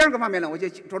那像第二个方面呢，我就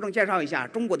着重介绍一下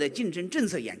中国的竞争政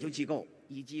策研究机构，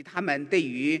以及他们对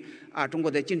于中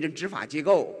国的竞争执法机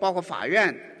构，包括法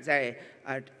院在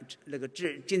那个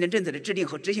竞争政策的制定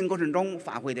和执行过程中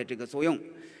发挥的这个作用。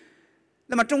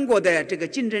那么中国的这个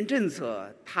竞争政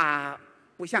策，它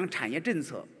不像产业政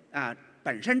策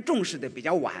本身重视的比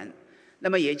较晚，那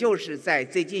么也就是在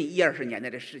最近10-20年代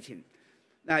的事情。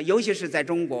尤其是在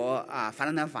中国反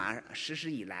垄断法实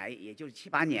施以来，也就是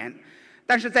7-8年。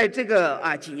但是在这个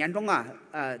几年中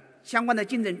相关的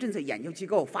竞争政策研究机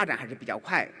构发展还是比较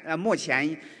快。目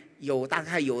前大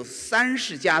概有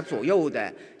30家左右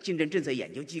的竞争政策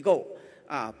研究机构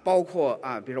包括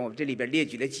比如说我们这里边列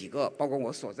举了几个，包括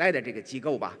我所在的这个机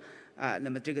构吧。那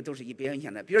么这个都是比较影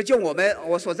响的。比如就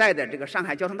我所在的这个上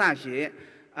海交通大学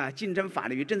竞争法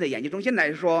律与政策研究中心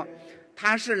来说，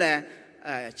它是呢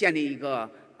建立一个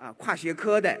跨学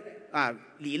科的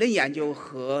理论研究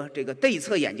和这个对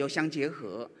策研究相结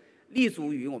合，立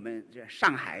足于我们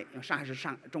上海，因为上海是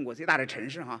中国最大的城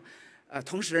市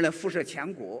同时呢辐射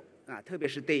全国特别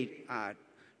是对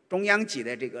中央级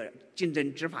的这个竞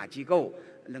争执法机构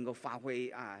能够发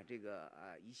挥这个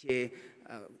一些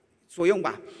作用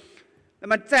吧。那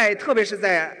么特别是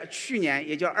在去年，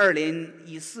也就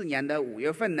2014年的5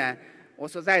月份呢，我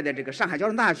所在的这个上海交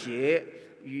通大学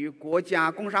与国家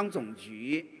工商总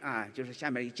局就是下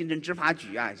面竞争执法局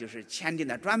就是签订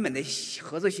了专门的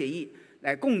合作协议，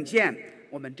来共建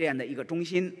我们这样的一个中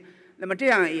心。那么这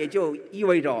样也就意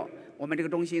味着我们这个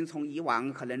中心从以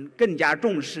往可能更加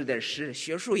重视的是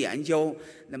学术研究，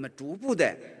那么逐步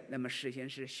的实现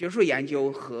是学术研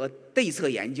究和对策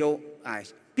研究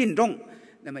并重。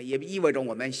那么也意味着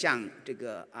我们向这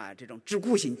个这种智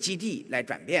库型基地来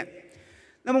转变。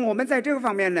那么我们在这个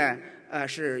方面呢，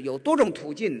是有多种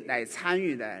途径来参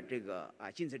与的这个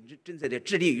竞争政策的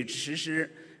制定与实施。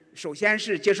首先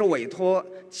是接受委托，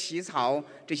起草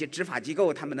这些执法机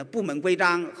构他们的部门规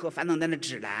章和反垄断的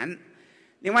指南。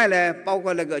另外呢，包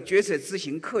括那个决策咨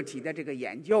询课题的这个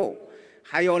研究，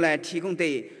还有呢提供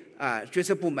对决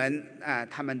策部门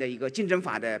他们的一个竞争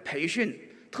法的培训。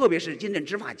特别是竞争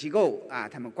执法机构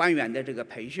他们官员的这个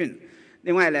培训。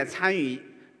另外呢，参与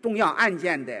重要案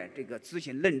件的这个咨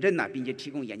询论证并且提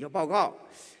供研究报告。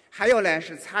还有呢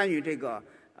是参与这个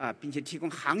并且提供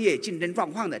行业竞争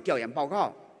状况的调研报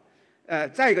告。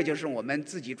再一个就是我们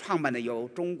自己创办的有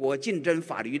中国竞争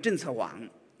法律政策网。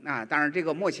当然这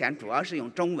个目前主要是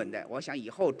用中文的，我想以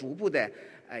后逐步的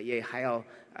也还要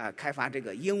开发这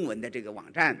个英文的这个网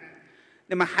站。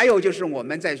那么还有就是我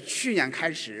们在去年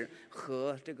开始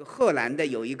和这个荷兰的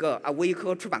有一个微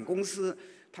科出版公司，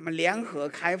他们联合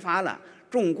开发了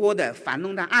中国的反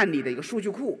垄断案例的一个数据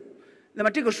库。那么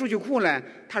这个数据库呢，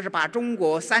它是把中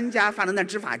国3家反垄断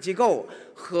执法机构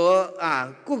和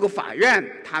各个法院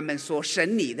他们所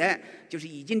审理的，就是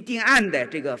已经定案的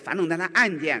这个反垄断的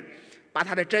案件，把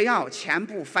它的摘要全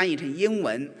部翻译成英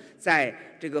文，在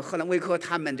这个荷兰微科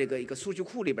他们这个一个数据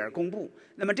库里边公布。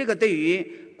那么这个对于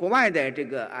国外的这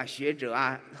个学者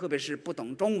特别是不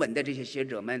懂中文的这些学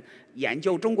者们研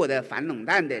究中国的反垄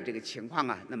断的这个情况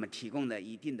那么提供了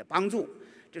一定的帮助。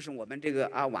这是我们这个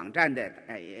网站的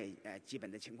基本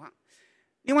的情况。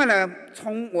另外呢，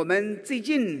从我们最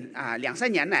近2-3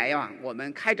年来我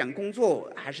们开展工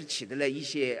作还是取得了一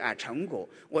些成果。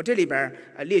我这里边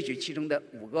列举其中的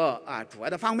5个主要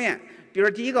的方面。比如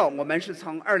第一个，我们是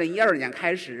从2012年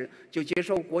开始就接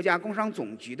受国家工商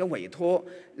总局的委托，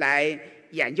来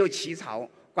研究起草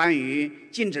关于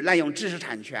禁止滥用知识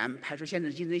产权、排除限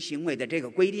制竞争行为的这个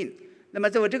规定。那么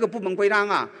作为这个部门规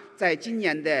章在今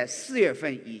年的4月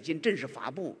份已经正式发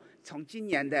布，从今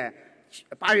年的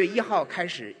8月1号开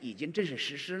始已经正式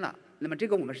实施了。那么这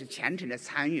个我们是全程的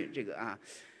参与这个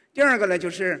第二个呢，就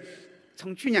是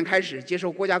从去年开始接受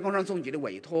国家工商总局的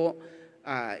委托，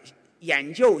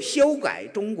研究修改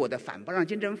中国的反不让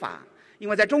竞争法。因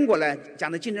为在中国呢，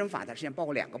讲的竞争法它实际上包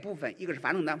括2个部分，一个是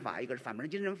反垄断法，一个是反不让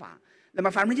竞争法。那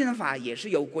么反不让竞争法也是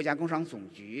由国家工商总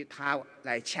局它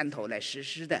来牵头来实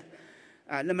施的。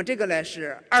那么这个呢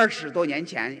是20多年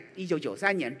前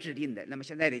1993年制定的，那么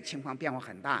现在的情况变化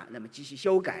很大，那么继续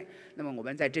修改。那么我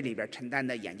们在这里边承担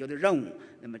的研究的任务，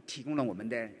那么提供了我们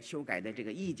的修改的这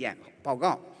个意见报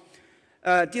告。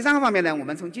第3个方面呢，我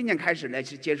们从今年开始呢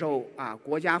是接受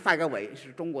国家发改委是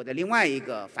中国的另外一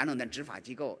个反垄断执法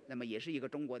机构，那么也是一个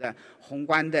中国的宏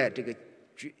观的这个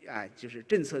就是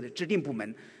政策的制定部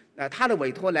门，他的委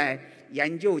托来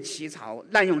研究起草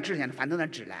滥用知识产权反垄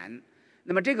断指南。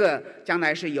那么这个将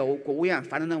来是由国务院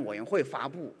反垄断委员会发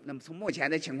布。那么从目前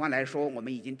的情况来说，我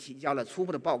们已经提交了初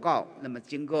步的报告。那么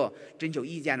经过征求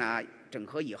意见整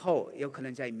合以后，有可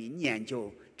能在明年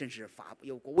就正式发布，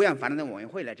由国务院反垄断委员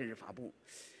会来正式发布。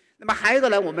那么还有一个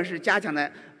呢，我们是加强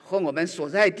了和我们所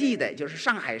在地的，就是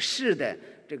上海市的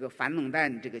这个反垄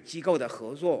断这个机构的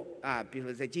合作比如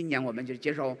说在今年我们就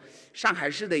接受上海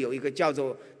市的有一个叫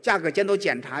做价格监督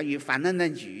检查与反垄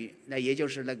断局，那也就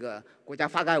是那个国家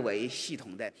发改委系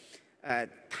统的，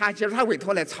他委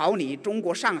托来草拟中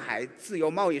国上海自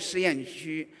由贸易试验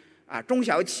区中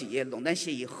小企业垄断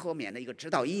协议豁免的一个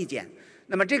指导意见。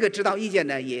那么这个指导意见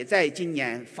呢，也在今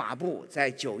年发布，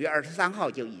在9月23号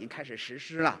就已经开始实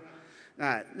施了。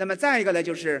那么再一个呢，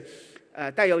就是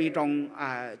带有一种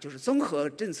就是综合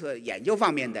政策研究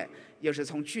方面的，就是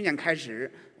从去年开始，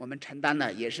我们承担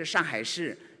了也是上海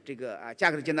市这个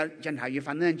价格监察与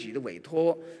反垄断局的委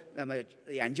托，那么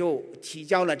研究提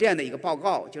交了这样的一个报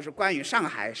告，就是关于上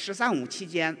海“13+5”期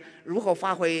间如何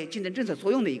发挥竞争政策作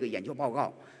用的一个研究报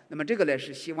告。那么这个呢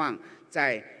是希望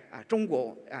在中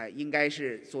国应该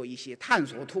是做一些探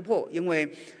索突破，因为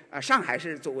上海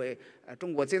是作为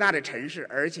中国最大的城市，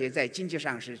而且在经济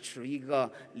上是处于一个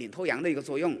领头羊的一个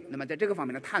作用。那么在这个方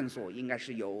面的探索应该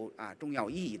是有重要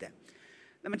意义的。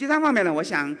那么第3方面呢，我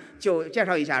想就介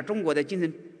绍一下中国的竞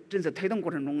争政策推动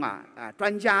过程中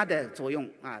专家的作用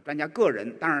专家个人，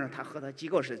当然他和他机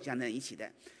构是相在一起的。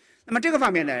那么这个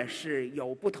方面呢是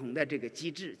有不同的这个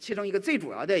机制，其中一个最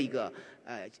主要的一个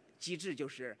机制就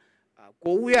是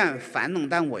国务院反垄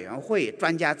断委员会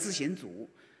专家咨询组。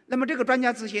那么这个专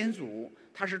家咨询组，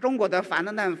它是中国的反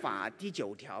垄断法第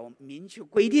9条明确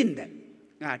规定的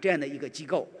这样的一个机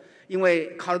构。因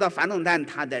为考虑到反垄断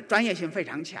它的专业性非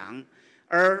常强，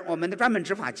而我们的专门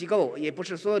执法机构也不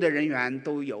是所有的人员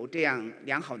都有这样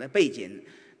良好的背景，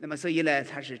那么所以呢，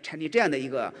它是成立这样的一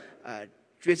个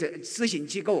决策咨询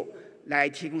机构来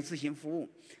提供咨询服务。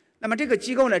那么这个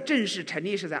机构呢，正式成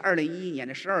立是在2011年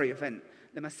的12月份。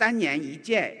那么3年1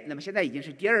届，那么现在已经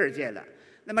是第2届了。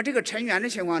那么这个成员的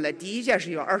情况呢，第1届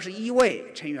是有21位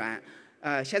成员，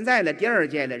现在呢第2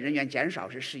届的人员减少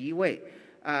是11位，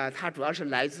它主要是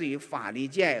来自于法律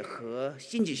界和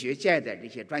经济学界的这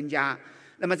些专家。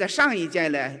那么在上一届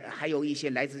呢，还有一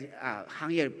些来自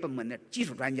行业部门的技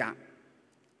术专家。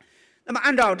那么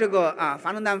按照这个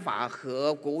反垄断法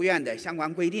和国务院的相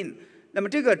关规定，那么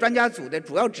这个专家组的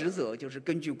主要职责就是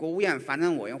根据国务院反垄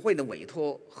断委员会的委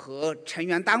托和成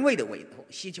员单位的委托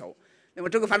需求。那么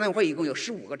这个反垄断会一共有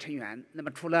15个成员，那么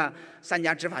除了3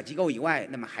家执法机构以外，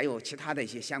那么还有其他的一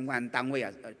些相关单位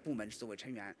部门作为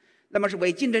成员。那么是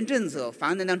为竞争政策、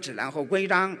反垄断指南和规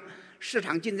章、市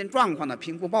场竞争状况的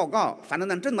评估报告、反垄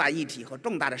断重大议题和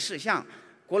重大的事项、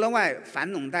国内外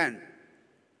反垄断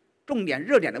重点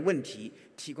热点的问题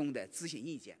提供的咨询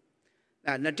意见。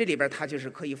那这里边它就是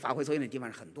可以发挥作用的地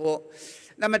方是很多。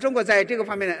那么中国在这个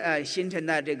方面形成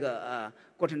的这个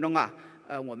过程中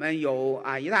我们有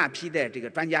一大批的这个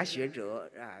专家学者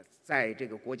在这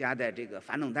个国家的这个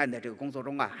反垄断的这个工作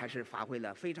中还是发挥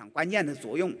了非常关键的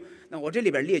作用。那我这里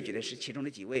边列举的是其中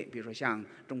的几位，比如说像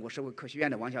中国社会科学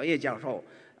院的王小叶教授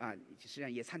实际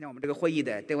上也参加我们这个会议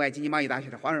的对外经济贸易大学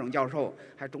的黄永教授，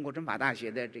还有中国政法大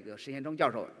学的这个石贤忠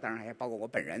教授，当然还包括我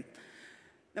本人。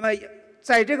那么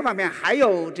在这个方面还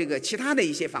有这个其他的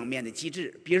一些方面的机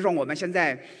制，比如说我们现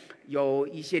在有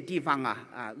一些地方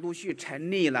陆续成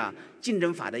立了竞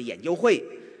争法的研究会，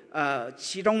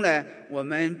其中呢，我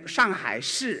们上海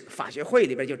市法学会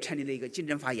里边就成立了一个竞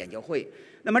争法研究会。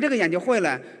那么这个研究会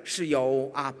呢是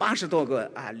有80多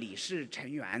个理事成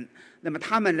员，那么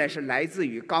他们呢是来自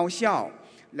于高校、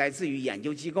来自于研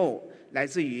究机构、来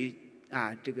自于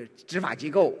这个执法机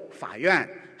构、法院，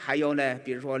还有呢，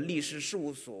比如说律师事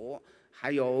务所，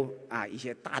还有一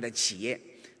些大的企业，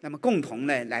那么共同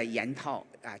呢来研讨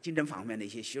竞争方面的一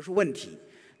些学术问题。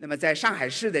那么在上海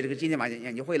市的这个竞争法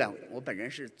研究会呢，我本人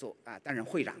是担任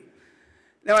会长。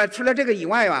那么除了这个以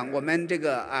外我们这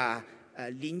个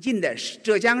邻近的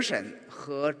浙江省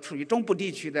和处于中部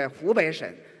地区的湖北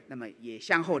省，那么也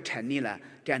相互成立了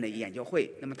这样的研究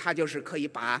会。那么它就是可以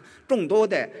把众多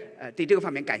的对这个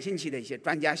方面感兴趣的一些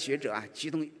专家学者集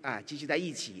聚在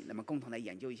一起，那么共同来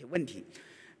研究一些问题。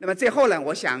那么最后呢，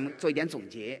我想做一点总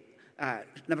结。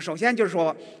那么首先就是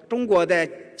说，中国的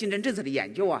竞争政策的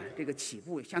研究这个起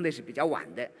步相对是比较晚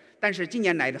的，但是近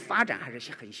年来的发展还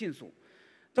是很迅速。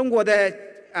中国的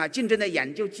竞争的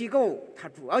研究机构，它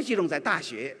主要集中在大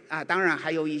学当然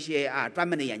还有一些专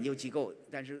门的研究机构，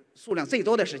但是数量最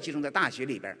多的是集中在大学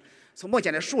里边。从目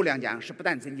前的数量讲是不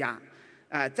断增加。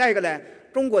再一个呢，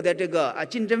中国的这个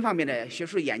竞争方面的学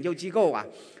术研究机构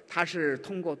它是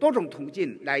通过多种途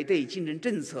径来对竞争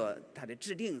政策它的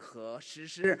制定和实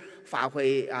施发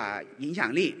挥影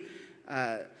响力。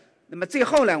那么最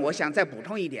后呢，我想再补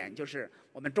充一点，就是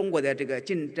我们中国的这个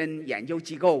竞争研究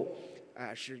机构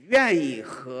是愿意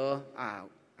和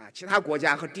其他国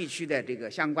家和地区的这个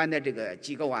相关的这个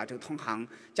机构这个同行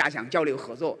加强交流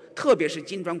合作，特别是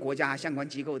金砖国家相关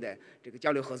机构的这个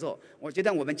交流合作。我觉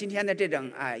得我们今天的这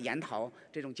种研讨、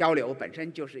这种交流本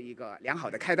身就是一个良好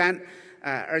的开端。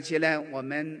而且呢，我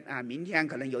们明天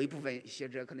可能有一部分学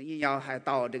者可能应邀还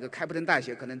到这个开普敦大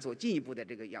学，可能做进一步的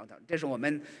这个研讨，这是我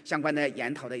们相关的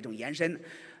研讨的一种延伸。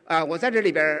我在这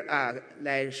里边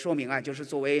来说明就是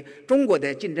作为中国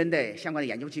的竞争的相关的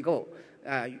研究机构，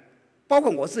包括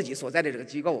我自己所在的这个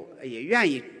机构，也愿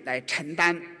意来承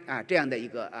担这样的一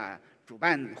个主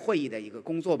办会议的一个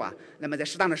工作吧。那么在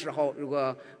适当的时候，如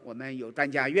果我们有专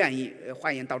家愿意，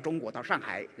欢迎到中国到上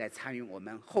海来参与我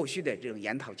们后续的这种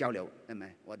研讨交流。那么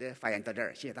我的发言到这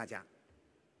儿，谢谢大家。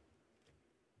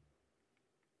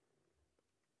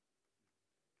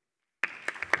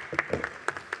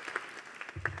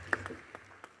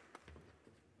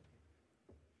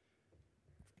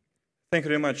Thank you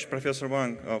very much, Professor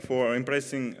Wang, for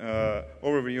impressive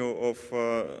overview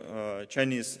of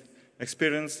Chinese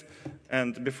experience.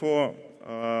 And before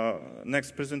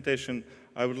next presentation,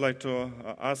 I would like to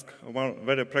ask one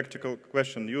very practical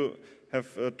question. You have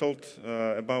told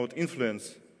about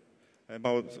influence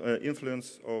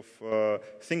of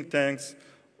think tanks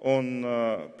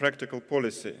on practical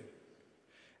policy,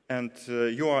 and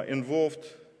you are involved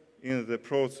in the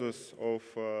process of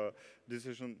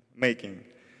decision making.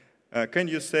 Can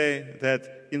you say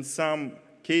that in some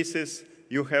cases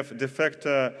you have de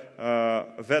facto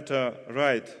veto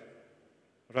right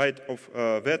of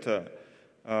veto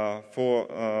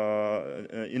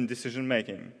in decision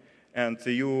making, and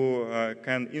you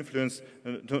can influence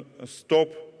to stop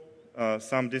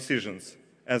some decisions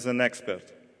as an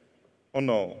expert, or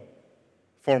no?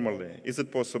 Formally, is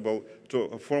it possible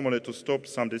to formally to stop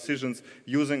some decisions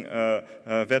using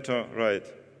a veto right?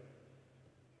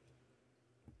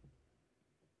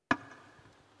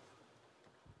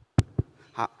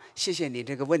 好，谢谢你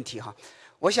这个问题哈。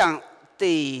我想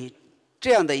对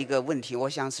这样的一个问题，我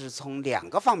想是从2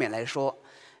个方面来说。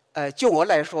就我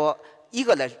来说，一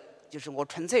个呢，就是我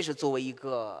纯粹是作为一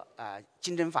个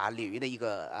竞争法领域的一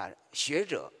个学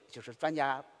者，就是专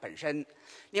家本身。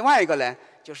另外一个呢，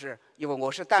就是因为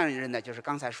我是担任的，就是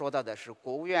刚才说到的是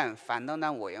国务院反垄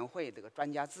断委员会这个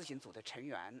专家咨询组的成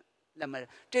员。那么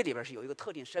这里边是有一个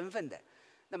特定身份的。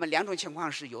那么2种情况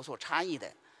是有所差异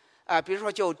的。比如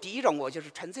说，就第一种，我就是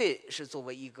纯粹是作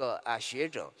为一个学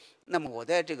者，那么我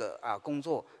的这个工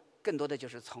作更多的就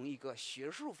是从一个学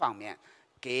术方面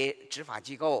给执法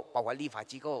机构，包括立法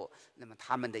机构，那么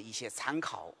他们的一些参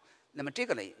考。那么这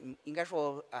个呢，应该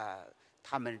说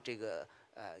他们这个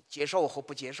接受和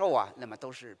不接受那么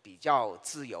都是比较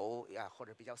自由或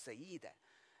者比较随意的。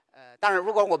当然，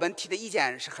如果我们提的意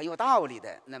见是很有道理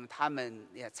的，那么他们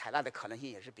也采纳的可能性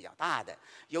也是比较大的。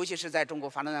尤其是在中国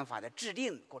反垄断法的制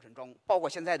定过程中，包括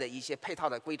现在的一些配套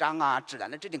的规章指南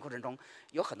的制定过程中，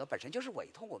有很多本身就是委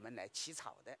托我们来起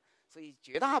草的，所以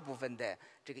绝大部分的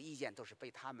这个意见都是被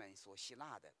他们所吸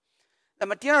纳的。那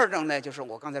么第二种呢，就是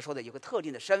我刚才说的有个特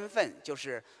定的身份，就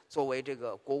是作为这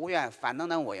个国务院反垄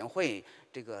断委员会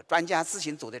这个专家咨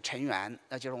询组的成员，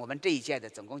那就是我们这一届的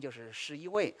总共就是11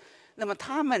位。那么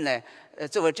他们呢，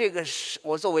作为这个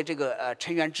我作为这个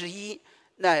成员之一，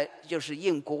那就是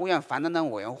应国务院反垄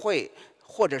断委员会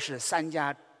或者是3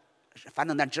家反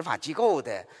垄断执法机构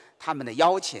的他们的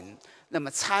邀请，那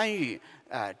么参与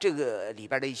这个里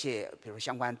边的一些，比如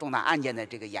相关重大案件的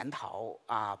这个研讨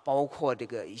包括这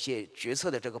个一些决策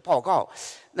的这个报告。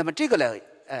那么这个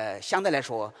呢，相对来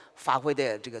说发挥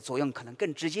的这个作用可能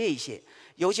更直接一些，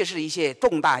尤其是一些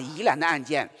重大疑难的案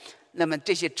件。那么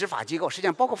这些执法机构，实际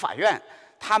上包括法院，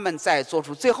他们在做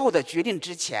出最后的决定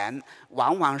之前，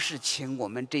往往是请我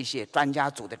们这些专家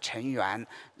组的成员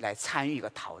来参与一个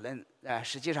讨论。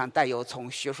实际上带有从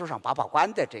学术上把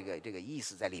关的这个意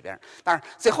思在里边。当然，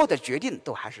最后的决定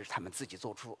都还是他们自己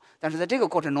做出。但是在这个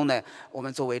过程中呢，我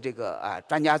们作为这个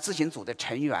专家咨询组的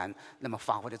成员，那么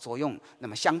发挥的作用，那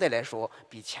么相对来说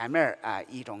比前面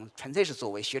一种纯粹是作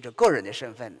为学者个人的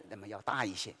身份，那么要大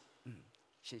一些。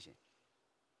谢谢。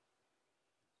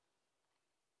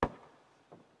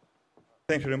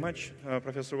Thank you very much,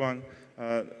 Professor Wang.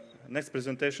 Next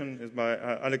presentation is by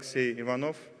Alexey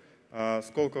Ivanov,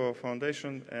 Skolkovo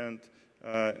Foundation and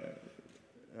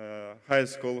High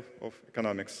School of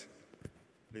Economics.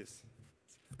 Please,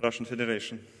 Russian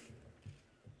Federation.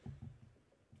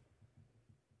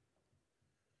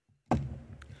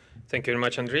 Thank you very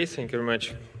much, Andrei. Thank you very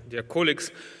much, dear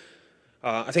colleagues.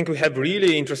 I think we have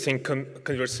really interesting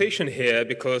conversation here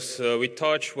because we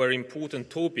touch very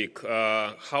important topic,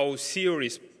 how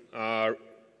theories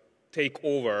take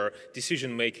over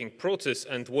decision-making process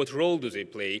and what role do they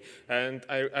play. And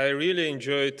I really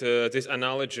enjoyed this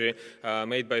analogy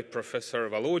made by Professor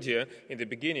Volodya in the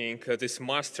beginning, this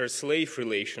master-slave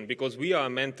relation, because we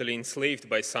are mentally enslaved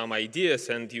by some ideas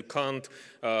and you can't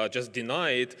just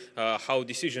deny it, how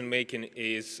decision-making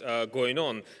is going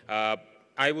on.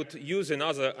 I would use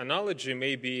another analogy,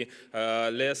 maybe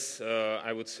less,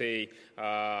 I would say,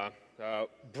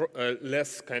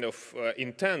 less kind of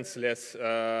intense, less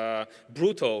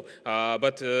brutal,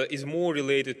 but is more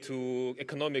related to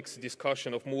economics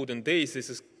discussion of modern days. This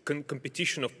is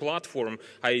competition of platforms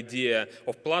idea,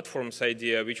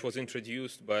 which was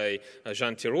introduced by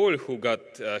Jean Tirole, who got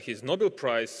his Nobel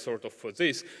Prize sort of for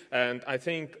this. And I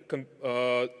think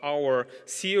our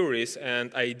theories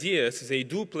and ideas, they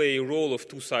do play a role of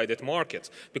two-sided markets,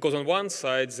 because on one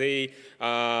side they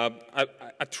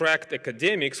attract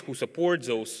academics who support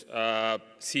those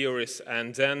theories,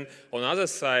 and then on the other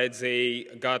side they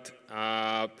got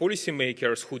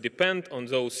policymakers who depend on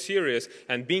those theories,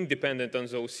 and being dependent on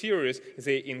those theories,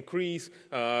 they increase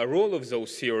role of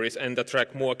those theories and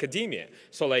attract more academia.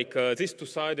 So like this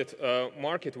two-sided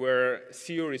market where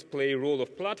theories play a role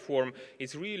of platform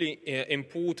is really an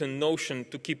important notion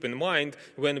to keep in mind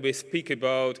when we speak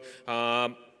about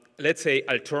let's say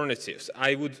alternatives.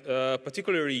 I would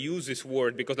particularly use this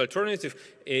word because alternative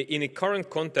in a current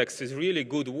context is really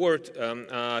good word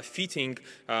fitting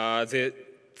the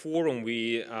forum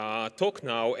we talk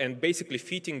now, and basically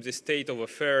fitting the state of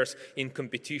affairs in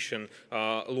competition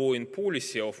law and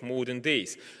policy of modern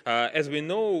days. As we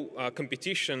know,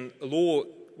 competition law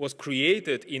was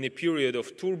created in a period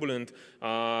of turbulent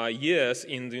years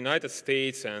in the United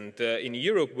States and in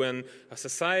Europe, when a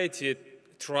society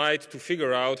tried to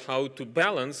figure out how to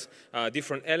balance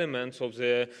different elements of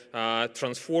the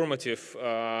transformative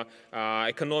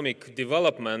economic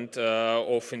development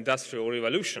of industrial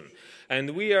revolution.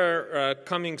 And we are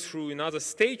coming through another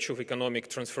stage of economic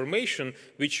transformation,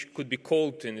 which could be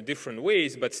called in different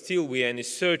ways, but still we are in a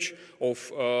search of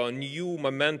new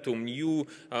momentum, new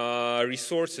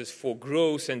resources for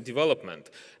growth and development.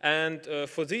 And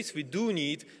for this we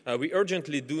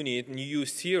urgently do need new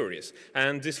theories.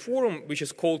 And this forum, which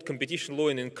is called Competition Law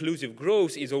and Inclusive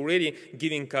Growth, is already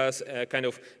giving us a kind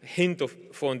of hint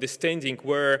for understanding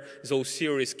where those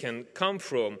theories can come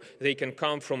from. They can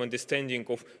come from understanding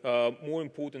of more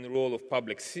important role of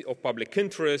public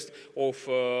interest, of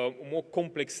more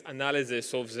complex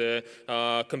analysis of the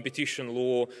competition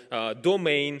law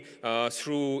domain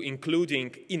through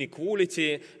including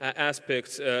inequality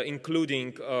aspects,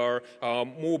 including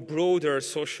more broader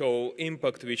social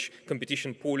impact which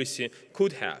competition policy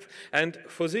could have. And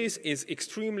for this is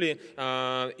extremely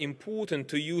important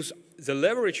to use the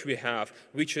leverage we have,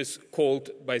 which is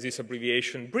called by this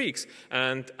abbreviation BRICS.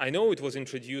 And I know it was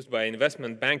introduced by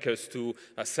investment bankers to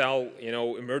sell,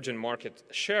 emerging market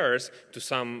shares to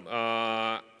some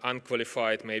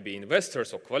unqualified maybe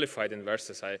investors or qualified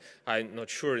investors. I'm not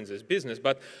sure in this business,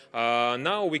 but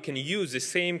now we can use the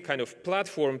same kind of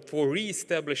platform for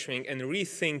re-establishing and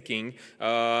rethinking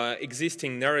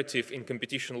existing narrative in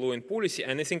competition law and policy.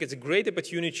 And I think it's a great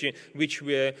opportunity which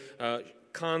we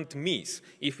can't miss.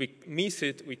 If we miss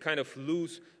it, we kind of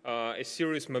lose a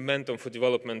serious momentum for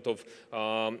development of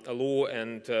law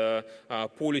and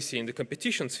policy in the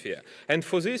competition sphere. And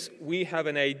for this, we have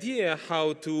an idea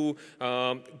how to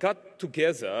get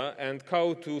together and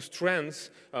how to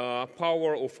strengthen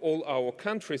power of all our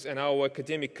countries and our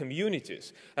academic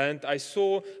communities. And I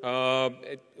saw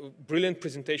brilliant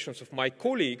presentations of my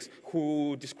colleagues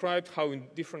who described how in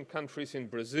different countries, in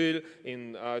Brazil,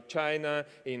 in China,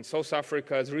 in South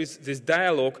Africa, this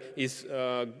dialogue is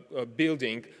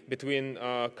building link between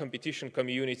competition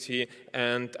community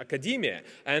and academia.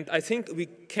 And I think we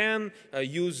can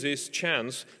use this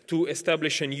chance to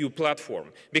establish a new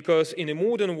platform, because in a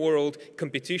modern world,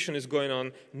 competition is going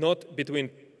on not between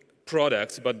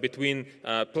products, but between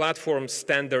platform,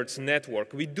 standards,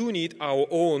 network. We do need our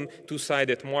own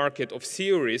two-sided market of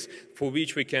theories for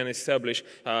which we can establish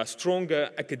a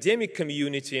stronger academic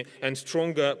community and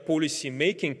stronger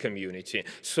policy-making community.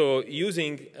 So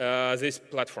using this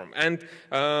platform. And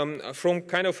from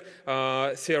kind of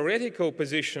theoretical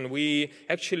position, we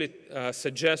actually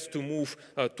suggest to move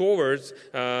towards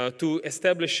to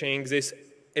establishing this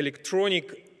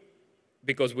electronic,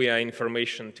 because we are in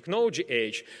information technology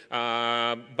age,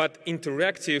 but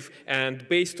interactive and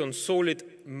based on solid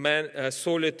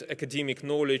academic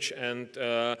knowledge and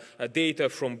data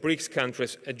from BRICS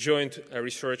countries, a joint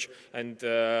research and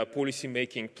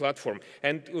policy-making platform.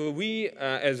 And we,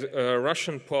 as a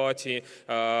Russian party,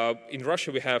 in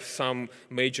Russia we have some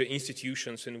major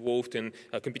institutions involved in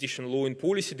competition law and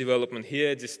policy development. Here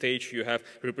at this stage you have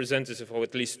representatives of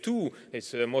at least two.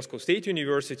 It's Moscow State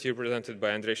University, represented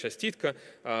by Andrei Shastitka,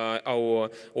 our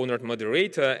honored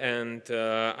moderator, and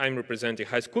I'm representing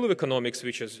High School of Economics,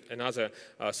 which is another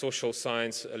social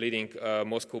science leading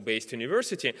Moscow-based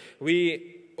university.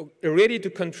 We are ready to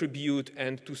contribute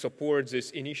and to support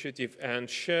this initiative and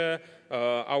share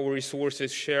our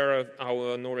resources, share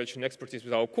our knowledge and expertise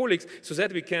with our colleagues, so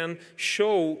that we can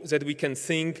show that we can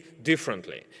think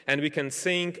differently and we can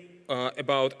think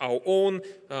about our own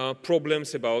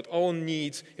problems, about our own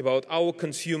needs, about our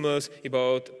consumers,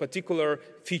 about particular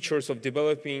features of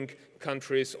developing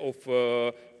countries, of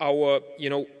our,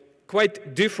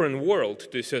 quite different world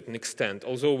to a certain extent,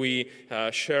 although we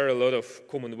share a lot of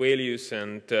common values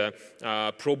and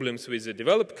problems with the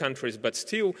developed countries, but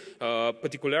still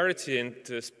particularity and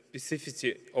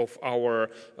specificity of our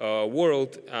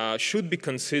world should be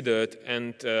considered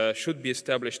and should be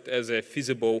established as a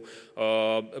feasible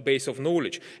base of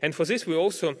knowledge. And for this we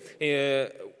also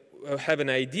have an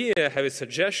idea, have a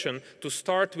suggestion to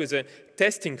start with a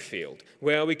testing field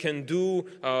where we can do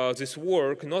this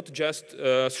work not just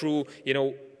through,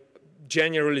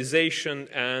 generalization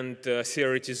and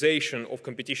theoretization of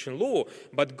competition law,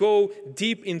 but go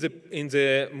deep in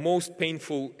the most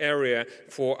painful area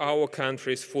for our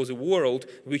countries, for the world,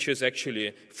 which is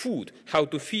actually food. How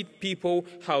to feed people,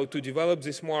 how to develop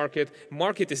this market.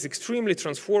 Market is extremely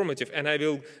transformative, and I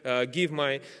will give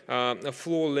my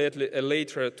floor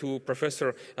later to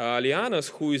Professor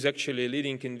Lianos, who is actually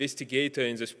leading investigator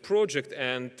in this project,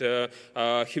 and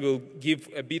he will give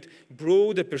a bit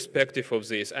broader perspective of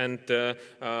this. And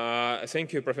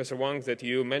thank you, Professor Wang, that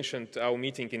you mentioned our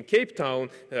meeting in Cape Town,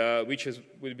 which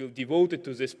will be devoted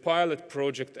to this pilot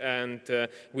project, and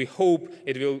we hope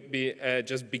it will be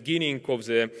just beginning of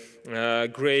the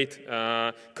great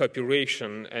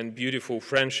cooperation and beautiful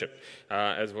friendship,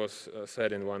 as was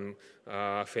said in one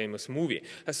famous movie.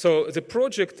 So the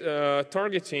project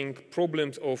targeting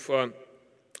problems of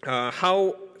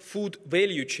how food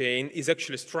value chain is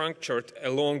actually structured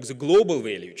along the global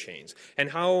value chains,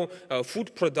 and how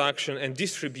food production and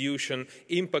distribution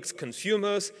impacts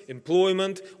consumers,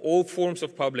 employment, all forms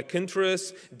of public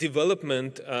interest,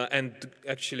 development, and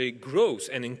actually growth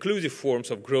and inclusive forms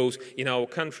of growth in our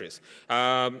countries.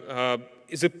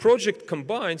 The project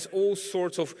combines all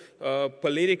sorts of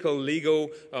political,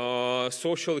 legal,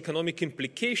 social, economic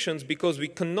implications, because we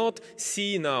cannot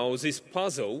see now this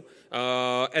puzzle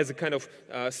as a kind of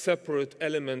separate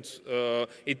element.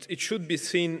 It should be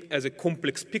seen as a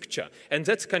complex picture. And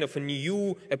that's kind of a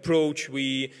new approach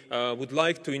we would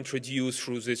like to introduce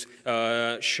through this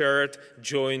shared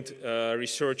joint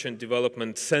research and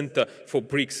development center for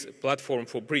BRICS, platform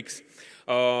for BRICS.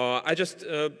 I just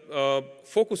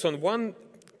focus on one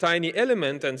tiny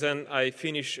element, and then I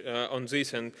finish on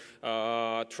this and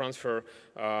transfer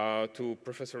to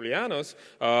Professor Lianos,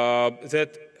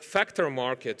 that factor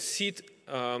market sit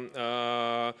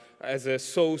as a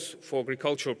source for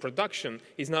agricultural production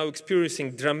is now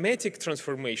experiencing dramatic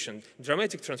transformation,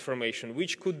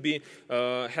 which could be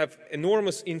have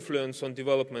enormous influence on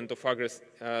development of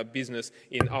agri-business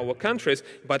in our countries,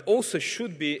 but also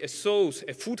should be a source,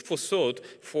 a food for thought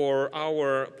for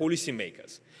our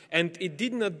policymakers. And it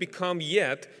did not become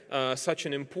yet such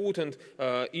an important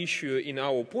issue in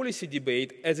our policy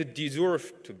debate as it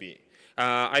deserved to be.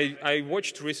 I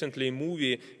watched recently a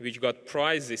movie which got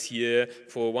prize this year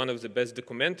for one of the best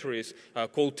documentaries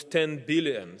called 10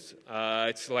 Billions.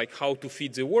 It's like how to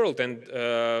feed the world, and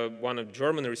one of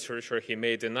German researcher, he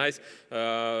made a nice,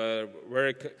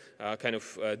 very kind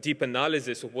of deep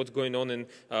analysis of what's going on in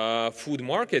food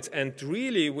markets. And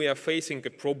really, we are facing a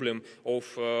problem of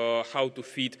how to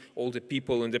feed all the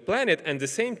people on the planet. And at the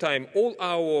same time, all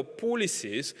our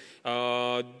policies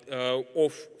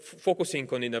of focusing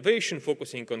on innovation,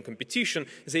 focusing on competition,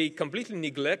 they completely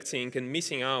neglecting and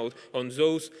missing out on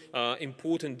those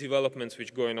important developments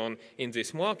which are going on in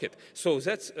this market. So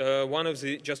that's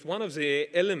just one of the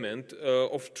elements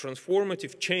of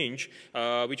transformative change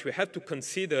which we have to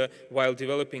consider while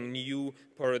developing new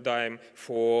paradigm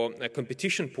for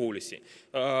competition policy.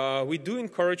 We do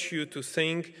encourage you to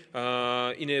think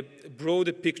in a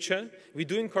broader picture. We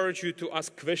do encourage you to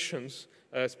ask questions,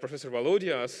 as Professor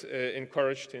Volodya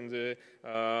encouraged in the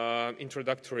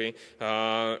introductory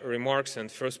remarks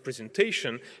and first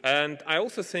presentation. And I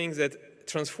also think that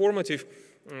transformative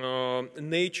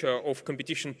nature of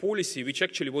competition policy, which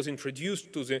actually was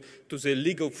introduced to the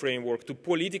legal framework, to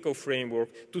political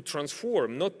framework, to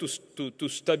transform, not to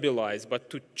stabilize, but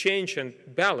to change and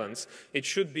balance, it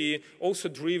should be also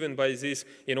driven by this,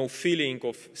 feeling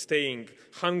of staying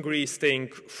hungry, staying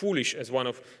foolish, as one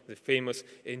of the famous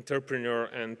entrepreneur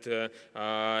and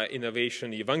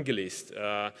innovation evangelist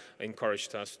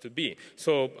encouraged us to be.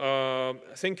 So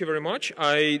thank you very much.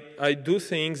 I do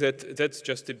think that that's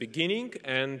just the beginning.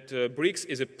 And BRICS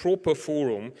is a proper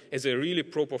forum, is a really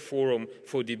proper forum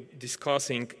for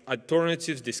discussing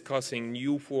alternatives, discussing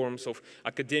new forms of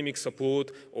academic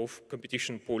support of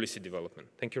competition policy development.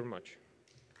 Thank you very much.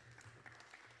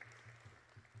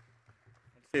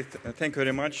 Thank you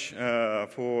very much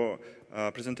for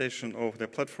presentation of the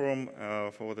platform,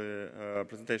 for the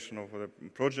presentation of the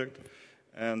project,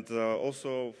 and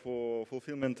also for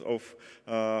fulfillment of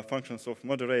functions of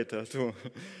moderator too.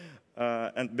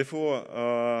 And before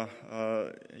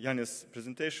Yannis'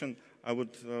 presentation, I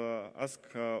would ask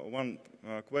one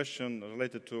question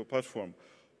related to platform.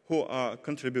 Who are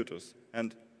contributors,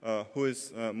 and who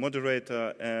is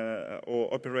moderator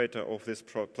or operator of this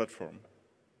platform?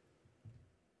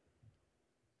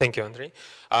 Thank you, Andrei.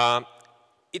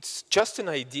 It's just an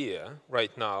idea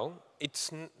right now.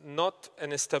 It's not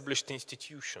an established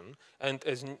institution, and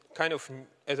as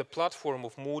a platform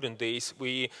of modern days,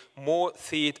 we more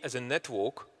see it as a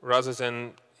network rather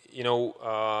than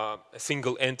a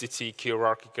single entity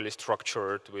hierarchically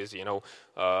structured with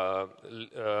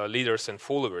leaders and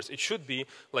followers. It should be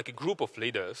like a group of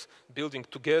leaders building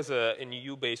together a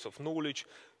new base of knowledge,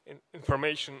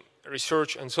 information,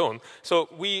 research, and so on. So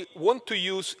we want to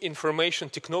use information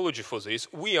technology for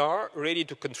this. We are ready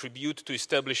to contribute to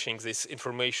establishing this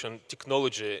information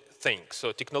technology thing.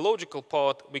 So technological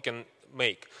part we can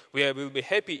make. We will be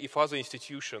happy if other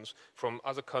institutions from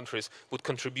other countries would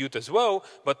contribute as well,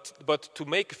 but to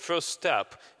make a first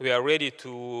step, we are ready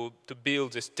to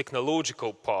build this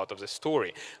technological part of the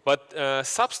story. But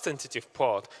substantive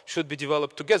part should be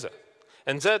developed together.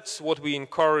 And that's what we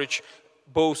encourage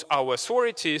both our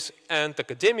authorities and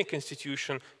academic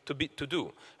institutions to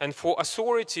do. And for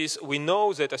authorities, we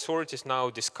know that authorities now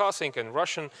discussing, and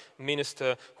Russian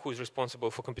minister who is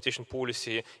responsible for competition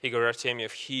policy, Igor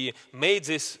Artemyev, he made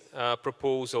this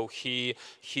proposal. He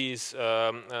is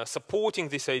supporting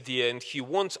this idea, and he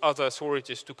wants other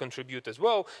authorities to contribute as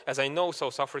well. As I know,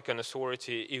 South African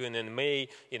authority, even in May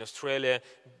in Australia,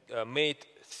 made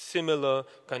similar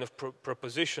kind of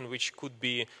proposition, which could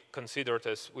be considered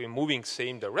as we're moving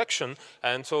same direction.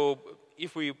 And so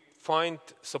if we find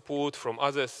support from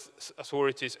other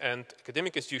authorities and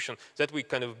academic institutions, that we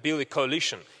kind of build a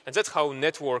coalition. And that's how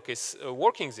network is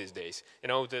working these days.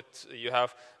 That you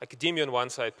have academia on one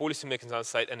side, policymakers on the other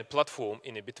side, and a platform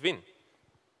in between.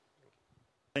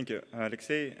 Thank you,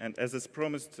 Alexei. And as is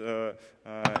promised,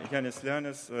 Yannis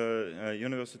Lianis,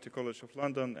 University College of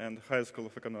London and High School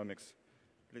of Economics.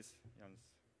 Please, Yannis.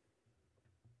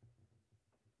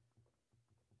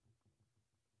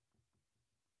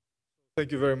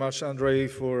 Thank you very much, Andrei,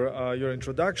 for your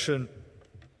introduction.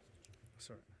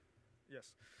 Sorry.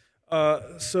 Yes.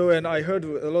 And I heard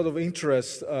a lot of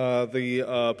interest,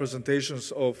 the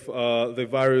presentations of the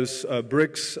various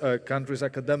BRICS countries'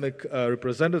 academic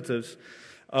representatives.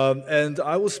 And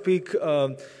I will speak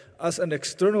as an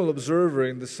external observer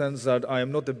in the sense that I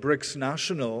am not a BRICS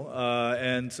national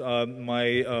and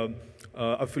my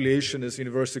affiliation is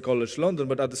University College London,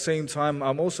 but at the same time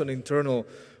I'm also an internal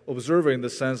observer in the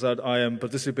sense that I am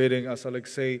participating, as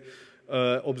Alexei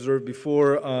observed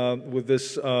before with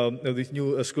this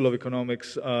new School of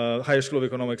Economics, Higher School of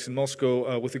Economics in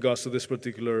Moscow with regards to this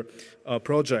particular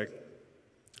project.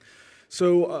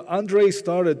 So Andrei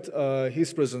started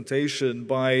his presentation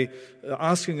by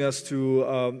asking us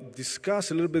to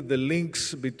discuss a little bit the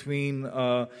links between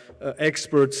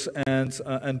experts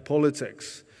and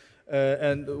politics.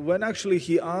 And when actually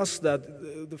he asked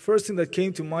that, the first thing that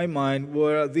came to my mind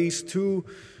were these two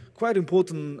quite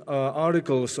important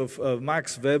articles of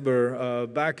Max Weber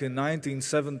back in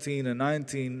 1917 and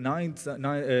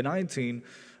 1919,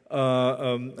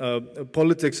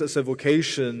 Politics as a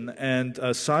Vocation and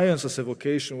Science as a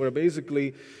Vocation, where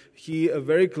basically he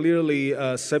very clearly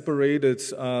separated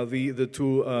the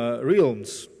two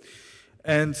realms.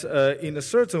 And in a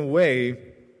certain way,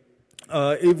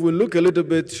 if we look a little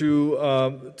bit to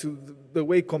the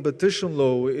way competition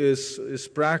law is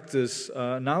practiced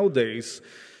nowadays,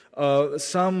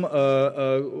 some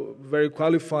very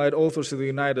qualified authors in the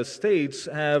United States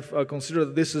have considered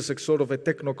that this is a sort of a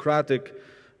technocratic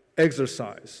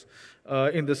exercise,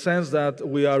 in the sense that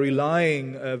we are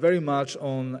relying very much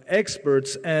on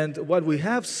experts, and what we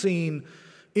have seen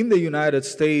in the United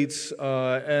States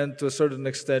and to a certain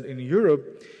extent in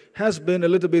Europe has been a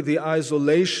little bit the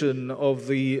isolation of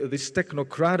this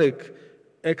technocratic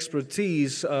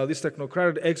expertise, this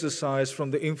technocratic exercise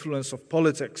from the influence of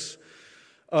politics.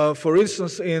 For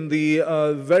instance, in the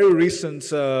very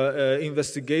recent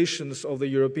investigations of the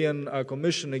European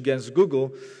Commission against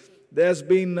Google, there's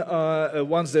been,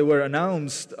 once they were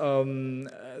announced,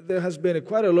 there has been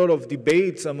quite a lot of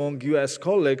debate among US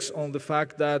colleagues on the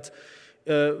fact that,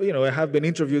 I have been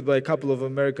interviewed by a couple of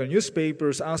American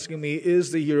newspapers asking me,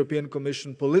 is the European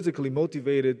Commission politically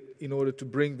motivated in order to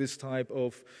bring this type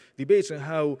of debates, and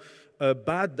how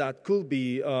bad that could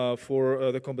be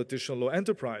for the competition law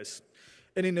enterprise.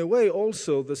 And in a way,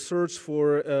 also, the search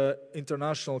for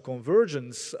international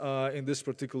convergence in this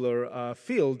particular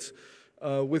field,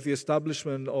 with the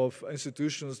establishment of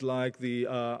institutions like the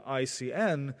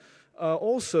ICN,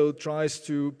 also tries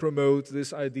to promote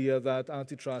this idea that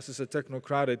antitrust is a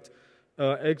technocratic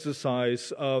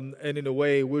exercise, and in a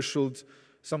way we should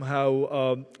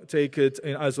somehow take it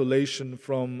in isolation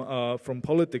from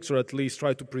politics, or at least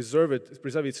try to preserve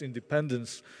its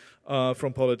independence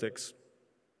from politics.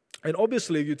 And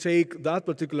obviously, if you take that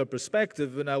particular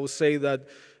perspective, and I would say that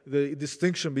the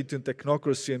distinction between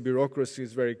technocracy and bureaucracy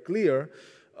is very clear.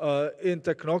 In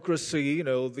technocracy,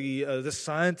 the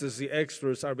scientists, the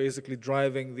experts are basically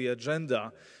driving the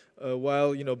agenda,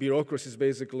 while, bureaucracy is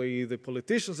basically the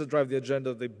politicians that drive the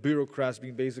agenda, the bureaucrats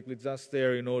being basically just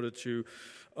there in order to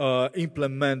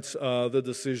implement the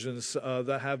decisions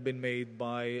that have been made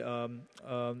by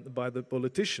the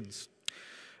politicians.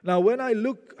 Now, when I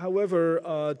look,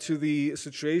 however, to the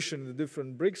situation in the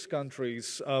different BRICS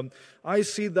countries, I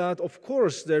see that, of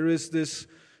course, there is this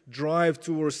drive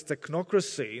towards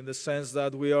technocracy, in the sense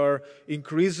that we are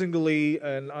increasingly,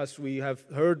 and as we have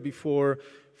heard before,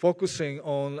 focusing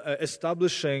on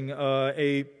establishing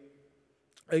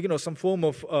some form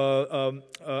of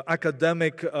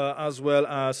academic as well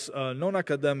as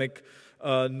non-academic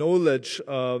knowledge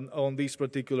on these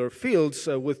particular fields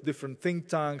with different think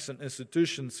tanks and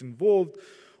institutions involved.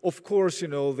 Of course,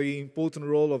 the important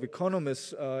role of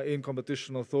economists in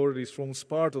competition authorities forms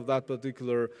part of that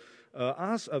particular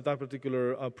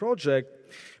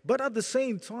project. But at the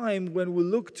same time, when we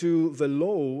look to the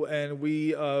law and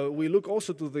we look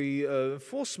also to the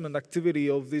enforcement activity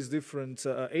of these different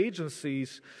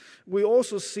agencies, we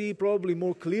also see probably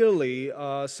more clearly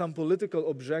some political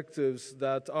objectives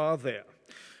that are there.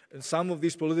 And some of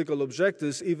these political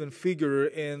objectives even figure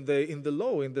in the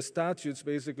law, in the statutes,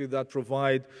 basically, that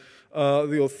provide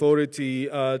the authority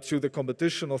to the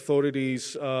competition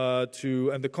authorities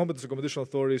and the competence of competition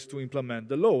authorities to implement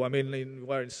the law. I mean,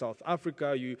 where in South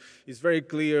Africa, it's very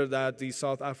clear that the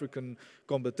South African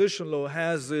competition law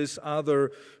has these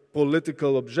other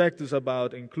political objectives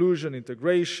about inclusion,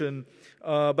 integration,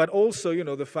 but also,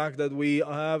 the fact that we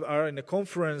are in a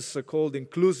conference called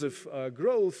Inclusive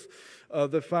Growth,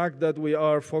 the fact that we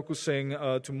are focusing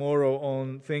tomorrow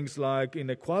on things like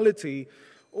inequality.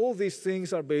 All these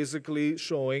things are basically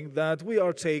showing that we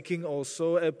are taking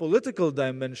also a political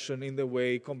dimension in the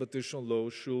way competition law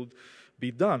should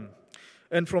be done.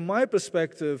 And from my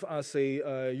perspective as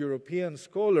a European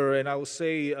scholar, and I would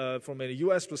say from a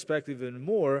US perspective even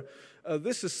more,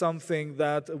 this is something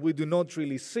that we do not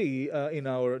really see in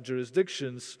our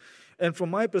jurisdictions. And from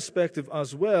my perspective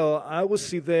as well, I would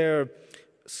see there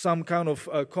some kind of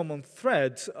common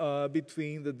thread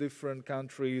between the different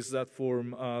countries that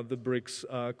form the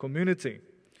BRICS community.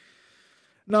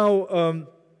 Now,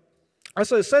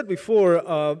 as I said before,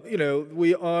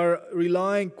 we are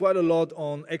relying quite a lot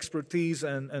on expertise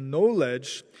and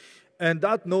knowledge, and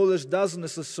that knowledge doesn't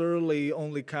necessarily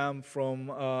only come from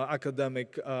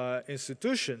academic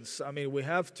institutions. I mean, we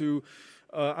have to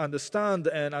understand,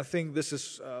 and I think this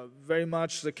is very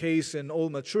much the case in all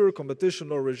mature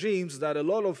competitional regimes, that a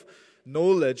lot of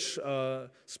knowledge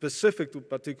specific to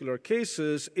particular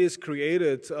cases is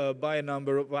created by a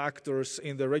number of actors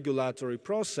in the regulatory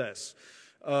process.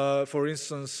 For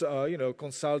instance,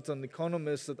 consultant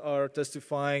economists that are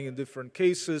testifying in different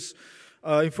cases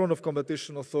in front of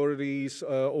competition authorities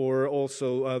or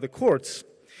also the courts.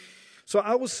 So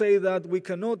I would say that we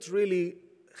cannot really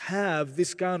have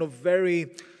this kind of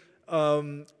very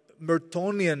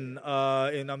Mertonian,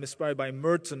 and I'm inspired by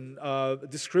Merton,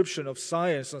 description of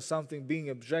science as something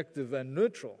being objective and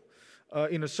neutral.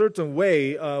 In a certain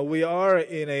way, we are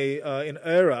in an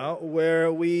era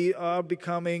where we are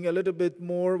becoming a little bit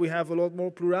more, we have a lot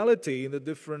more plurality in the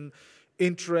different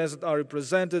interests that are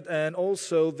represented, and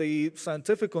also the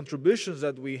scientific contributions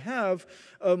that we have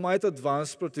might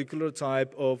advance particular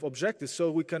type of objectives. So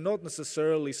we cannot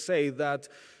necessarily say that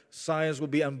science will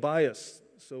be unbiased.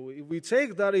 So if we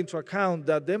take that into account,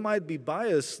 that there might be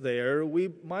bias there, we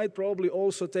might probably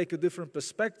also take a different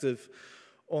perspective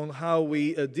on how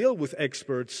we deal with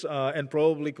experts and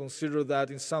probably consider that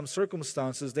in some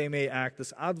circumstances they may act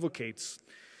as advocates.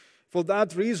 For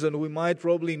that reason, we might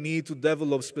probably need to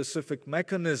develop specific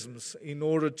mechanisms in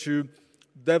order to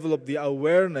develop the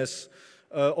awareness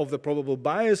of the probable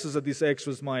biases that these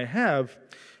experts might have.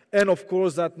 And of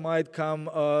course, that might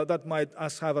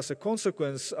have as a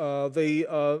consequence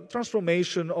the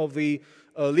transformation of the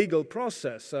legal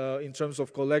process in terms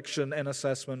of collection and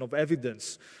assessment of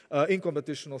evidence in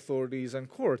competition authorities and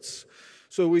courts.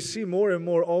 So we see more and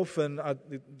more often, at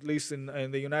least in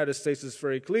the United States it's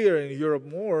very clear, in Europe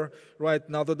more, right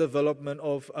now the development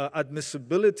of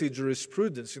admissibility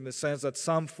jurisprudence, in the sense that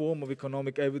some form of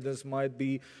economic evidence might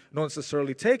be not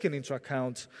necessarily taken into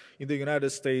account. In the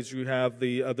United States you have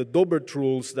the Dobbert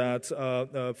rules that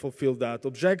fulfill that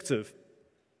objective.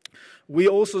 We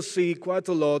also see quite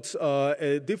a lot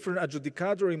different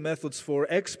adjudicatory methods for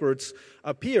experts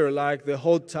appear, like the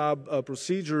hot tub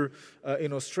procedure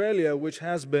in Australia, which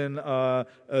has been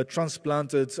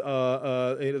transplanted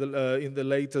in the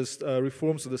latest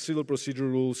reforms of the civil procedure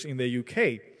rules in the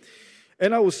UK.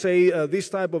 And I would say this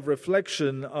type of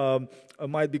reflection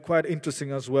might be quite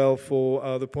interesting as well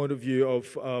for the point of view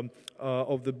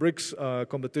of the BRICS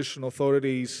competition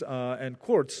authorities and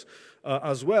courts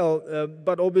as well.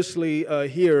 But obviously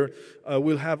here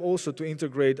we'll have also to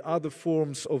integrate other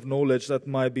forms of knowledge that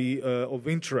might be of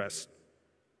interest.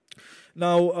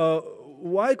 Now,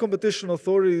 why competition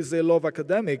authorities, they love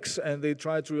academics and they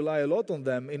try to rely a lot on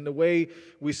them? In a way,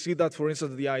 we see that, for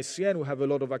instance, at the ICN, we have a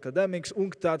lot of academics.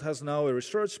 UNCTAD has now a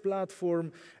research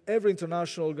platform. Every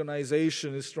international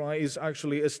organization is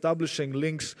actually establishing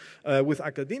links with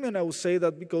academia, and I would say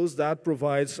that because that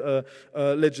provides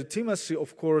legitimacy,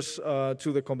 of course,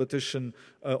 to the competition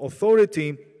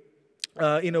authority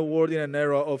in a world, in an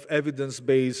era of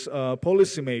evidence-based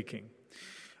policymaking.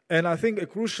 And I think a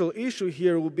crucial issue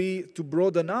here will be to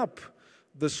broaden up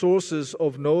the sources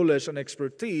of knowledge and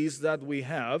expertise that we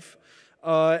have,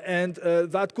 and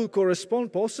that could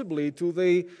correspond possibly to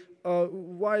the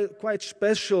quite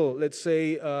special, let's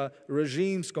say,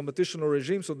 regimes, competitional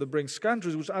regimes of the BRICS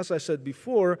countries, which, as I said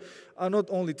before, are not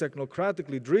only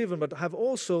technocratically driven, but have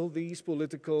also these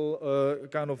political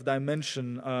kind of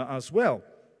dimension as well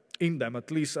in them, at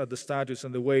least at the statutes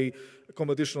and the way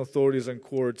competition authorities and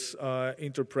courts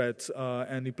interpret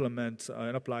and implement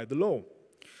and apply the law.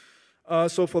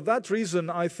 So for that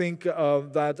reason, I think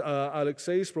that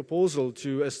Alexei's proposal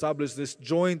to establish this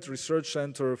joint research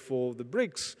center for the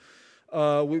BRICS,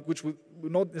 which would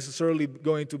not necessarily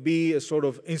going to be a sort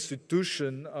of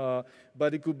institution,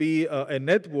 but it could be a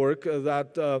network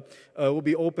that will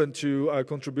be open to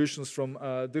contributions from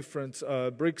different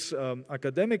BRICS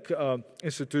academic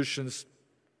institutions,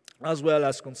 as well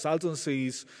as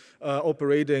consultancies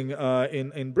operating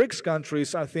in BRICS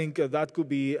countries. I think that could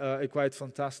be a quite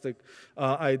fantastic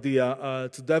idea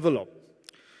to develop.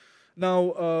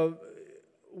 Now,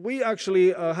 we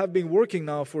actually have been working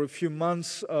now for a few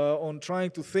months on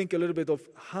trying to think a little bit of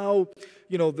how,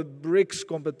 the BRICS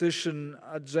competition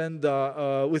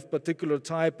agenda with in particular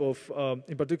type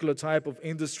of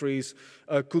industries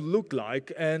could look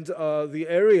like. And the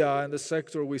area and the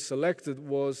sector we selected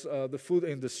was the food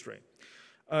industry.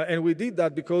 And we did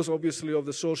that because, obviously, of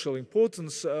the social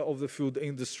importance of the food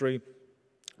industry.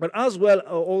 but as well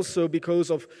also because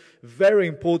of very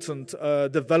important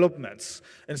developments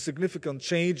and significant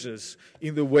changes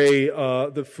in the way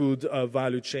the food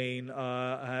value chain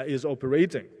is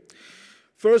operating.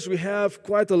 First, we have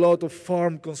quite a lot of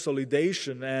farm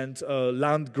consolidation and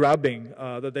land grabbing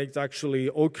that is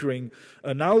actually occurring.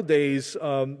 Nowadays,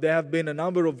 there have been a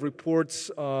number of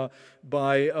reports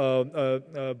by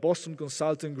Boston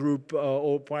Consulting Group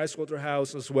or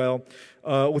Pricewaterhouse as well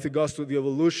with regards to the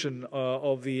evolution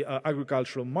of the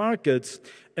agricultural markets.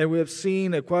 And we have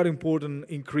seen a quite important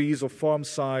increase of farm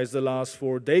size the last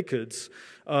 4 decades.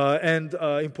 And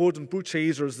important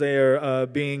purchasers there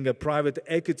being private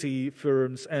equity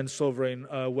firms and sovereign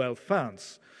wealth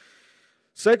funds.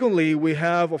 Secondly, we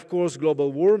have, of course,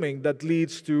 global warming that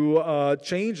leads to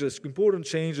changes, important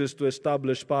changes to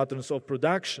established patterns of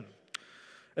production.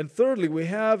 And thirdly, we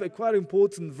have a quite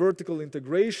important vertical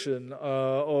integration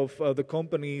of the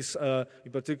companies,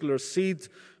 in particular seed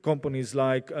companies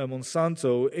like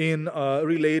Monsanto, in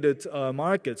related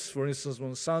markets. For instance,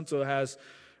 Monsanto has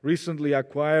recently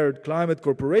acquired Climate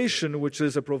Corporation, which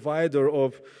is a provider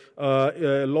of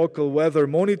local weather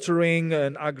monitoring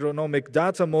and agronomic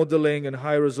data modeling and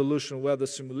high-resolution weather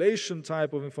simulation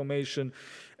type of information.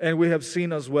 And we have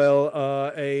seen as well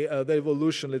the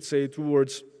evolution, let's say,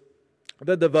 towards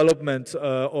the development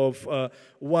of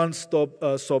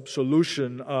one-stop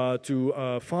solution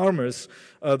to farmers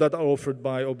that are offered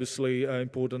by, obviously,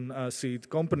 important seed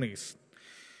companies.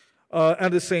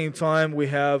 At the same time, we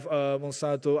have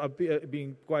Monsanto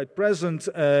being quite present,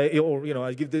 or,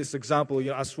 I give this example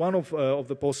as one of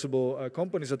the possible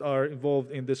companies that are involved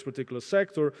in this particular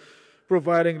sector,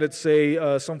 providing, let's say,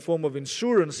 some form of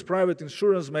insurance, private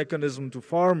insurance mechanism to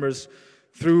farmers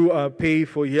through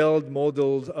pay-for-yield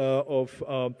models of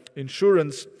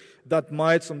insurance that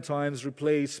might sometimes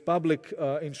replace public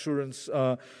insurance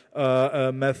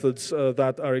methods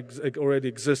that are already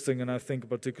existing, and I think in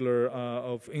particular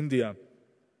of India,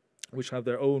 which have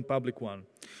their own public one.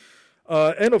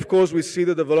 And of course, we see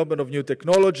the development of new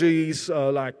technologies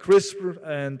like CRISPR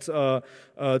and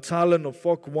Talon or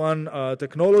FOC1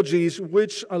 technologies,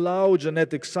 which allow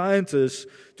genetic scientists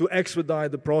to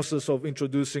expedite the process of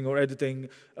introducing or editing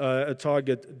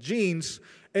target genes,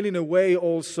 and in a way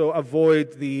also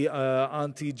avoid the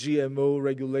anti-GMO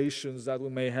regulations that we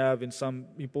may have in some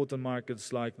important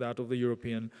markets like that of the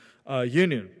European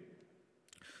Union.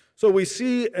 So we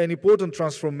see an important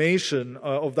transformation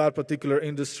of that particular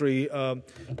industry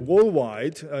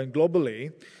worldwide and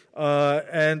globally.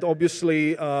 And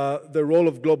obviously, the role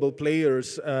of global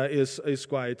players is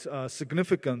quite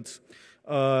significant,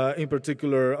 in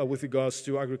particular with regards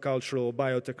to agricultural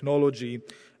biotechnology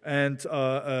and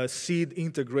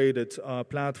seed-integrated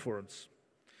platforms.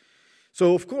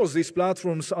 So, of course, these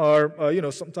platforms are,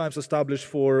 sometimes established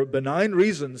for benign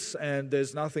reasons, and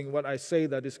there's nothing what I say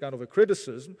that is kind of a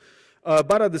criticism.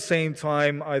 But at the same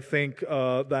time, I think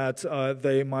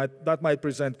that might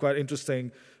present quite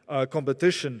interesting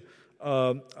competition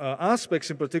aspects.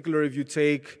 In particular, if you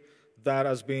take that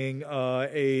as being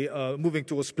moving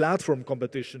towards platform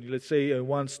competition, let's say a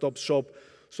one-stop shop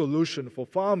solution for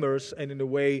farmers, and in a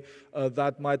way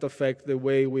that might affect the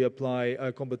way we apply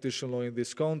competition law in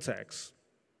this context.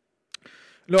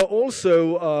 Now,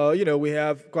 also, we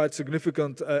have quite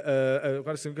significant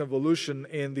evolution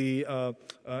in the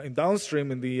in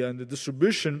downstream in the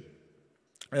distribution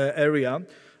area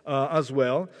as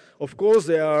well. Of course,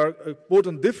 there are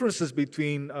important differences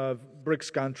between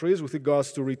BRICS countries with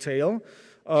regards to retail.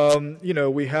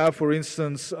 We have, for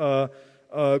instance,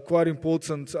 quite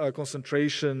important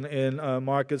concentration in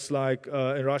markets like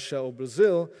in Russia or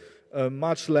Brazil,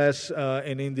 much less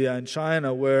in India and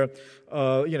China, where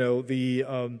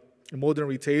the modern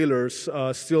retailers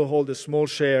still hold a small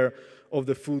share of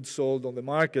the food sold on the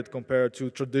market compared to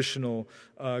traditional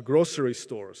grocery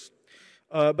stores.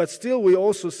 But still, we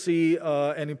also see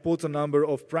an important number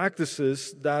of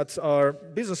practices that are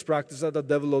business practices that are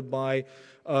developed by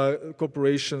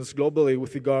corporations globally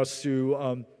with regards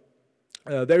to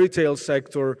the retail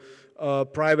sector,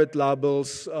 private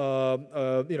labels,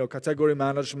 category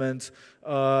management,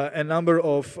 a number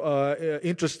of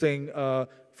interesting,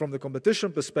 from the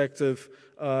competition perspective,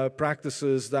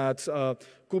 practices that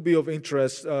could be of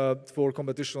interest for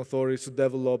competition authorities to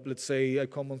develop, let's say, a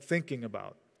common thinking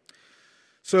about.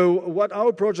 So what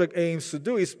our project aims to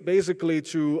do is basically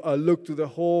to look to the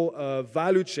whole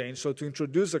value chain, so to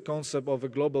introduce the concept of a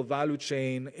global value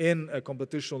chain in a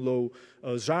competition law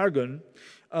jargon,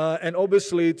 and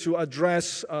obviously to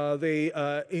address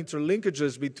the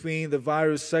interlinkages between the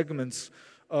various segments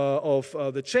of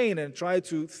the chain and try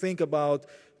to think about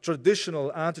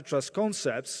traditional antitrust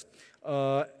concepts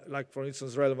like for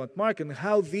instance relevant market, and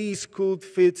how these could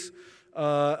fit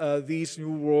this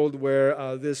new world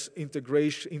where this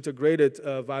integrated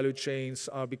value chains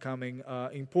are becoming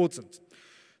important.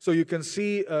 So you can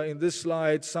see in this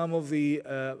slide some of the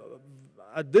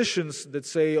additions, let's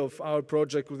say, of our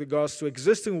project with regards to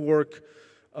existing work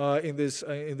in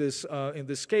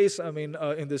this case. I mean,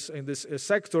 in this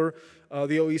sector,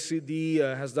 the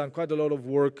OECD has done quite a lot of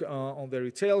work on the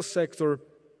retail sector.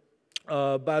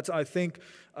 But I think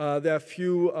there are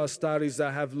few studies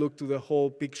that have looked to the whole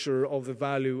picture of the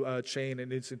value chain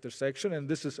and its intersection, and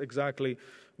this is exactly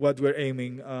what we're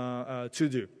aiming to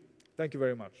do. Thank you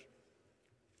very much.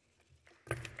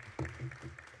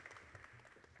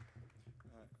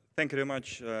 Thank you very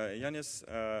much, Yanis.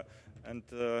 And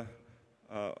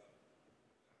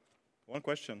one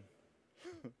question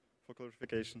for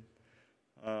clarification.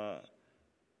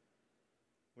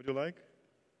 Would you like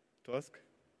to ask?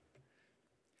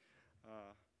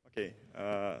 Okay,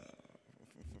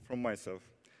 from myself.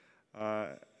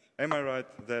 Am I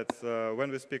right that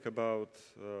when we speak about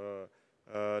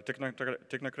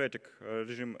technocratic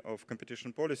regime of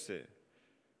competition policy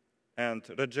and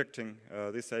rejecting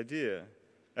this idea,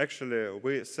 actually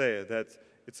we say that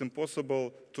it's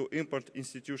impossible to import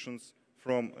institutions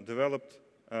from developed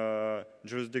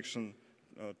jurisdiction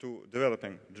to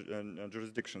developing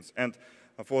jurisdictions. And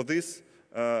for this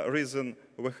reason,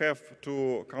 we have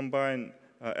to combine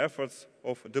efforts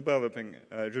of developing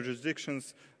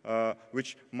jurisdictions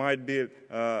which might be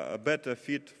a better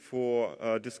fit for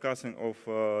discussing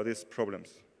of these problems.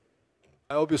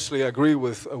 I obviously agree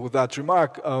with that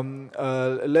remark.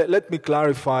 Let me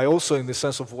clarify also in the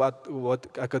sense of what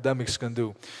academics can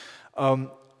do.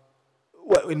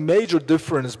 Well, a major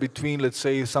difference between, let's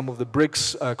say, some of the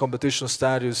BRICS competition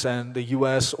status and the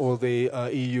US or the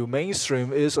EU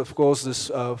mainstream is, of course, this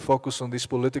focus on these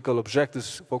political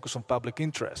objectives, focus on public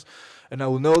interest. And I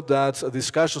will note that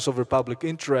discussions over public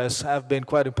interest have been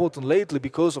quite important lately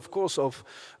because, of course, of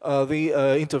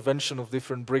the intervention of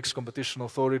different BRICS competition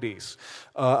authorities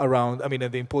around, I mean,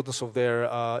 and the importance of their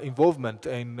involvement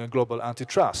in global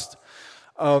antitrust.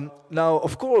 Now,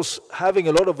 of course, having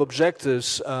a lot of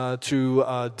objectives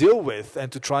to deal with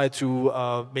and to try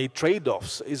to make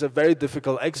trade-offs is a very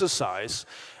difficult exercise,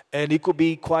 and it could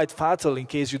be quite fatal in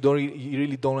case you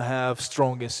really don't have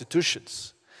strong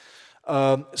institutions.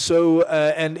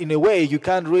 And in a way, you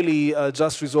can't really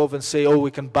just resolve and say, oh, we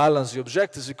can balance the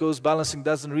objectives, because balancing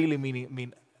doesn't really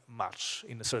mean much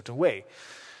in a certain way.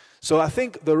 So I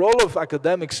think the role of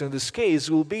academics in this case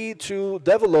will be to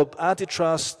develop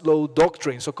antitrust law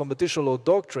doctrines or competition law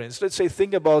doctrines. Let's say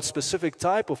think about specific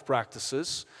type of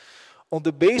practices on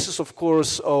the basis, of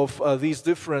course, of these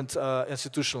different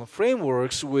institutional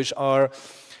frameworks, which are,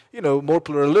 you know, more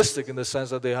pluralistic in the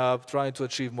sense that they have trying to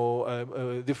achieve more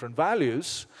different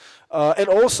values, and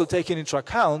also taking into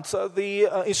account the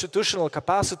institutional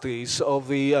capacities of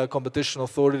the competition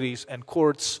authorities and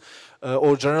courts,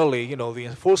 or generally, you know, the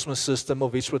enforcement system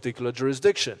of each particular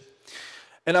jurisdiction.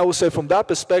 And I would say from that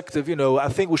perspective, you know, I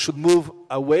think we should move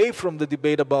away from the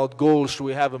debate about goals, should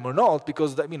we have them or not,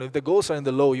 because, you know, if the goals are in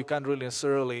the law, you can't really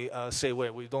necessarily say,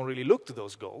 well, we don't really look to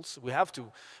those goals. We have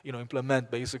to, you know,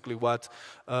 implement basically what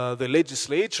the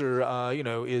legislature, you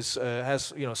know,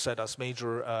 has, you know, set as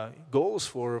major goals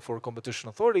for competition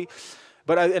authority.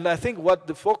 But I think what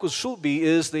the focus should be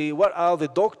is what are the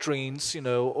doctrines, you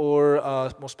know, or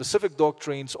more specific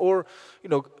doctrines, or, you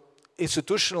know,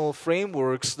 institutional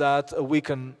frameworks that we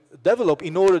can develop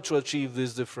in order to achieve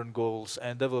these different goals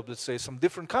and develop, let's say, some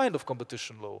different kind of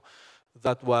competition law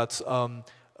that what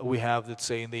we have, let's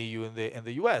say, in the EU and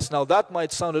the US. Now, that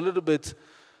might sound a little bit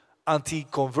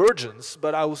anti-convergence,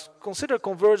 but I would consider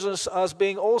convergence as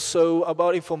being also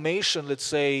about information, let's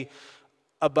say,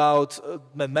 about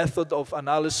the method of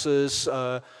analysis,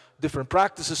 different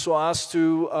practices, so as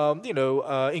to, you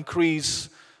know, increase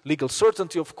legal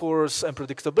certainty, of course, and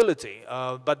predictability.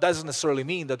 But doesn't necessarily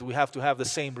mean that we have to have the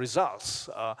same results.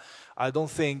 I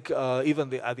don't think even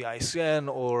the ICN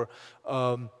or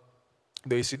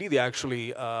the OECD, they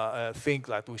actually think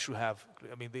that we should have,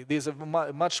 I mean, there's a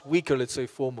much weaker, let's say,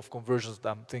 form of convergence that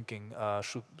I'm thinking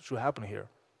should happen here.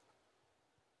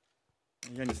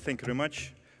 Yanis, thank you very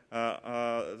much.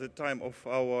 The time of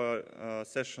our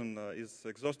session is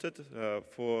exhausted.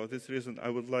 For this reason, I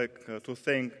would like to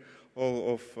thank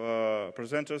all of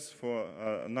presenters for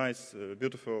a nice,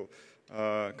 beautiful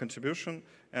contribution,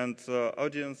 and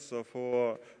audience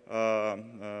for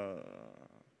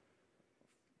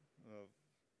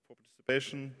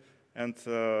participation. And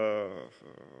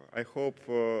I hope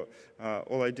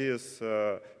all ideas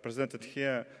presented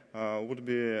here would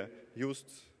be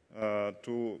used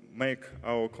to make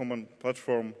our common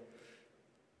platform.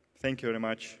 Thank you very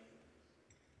much.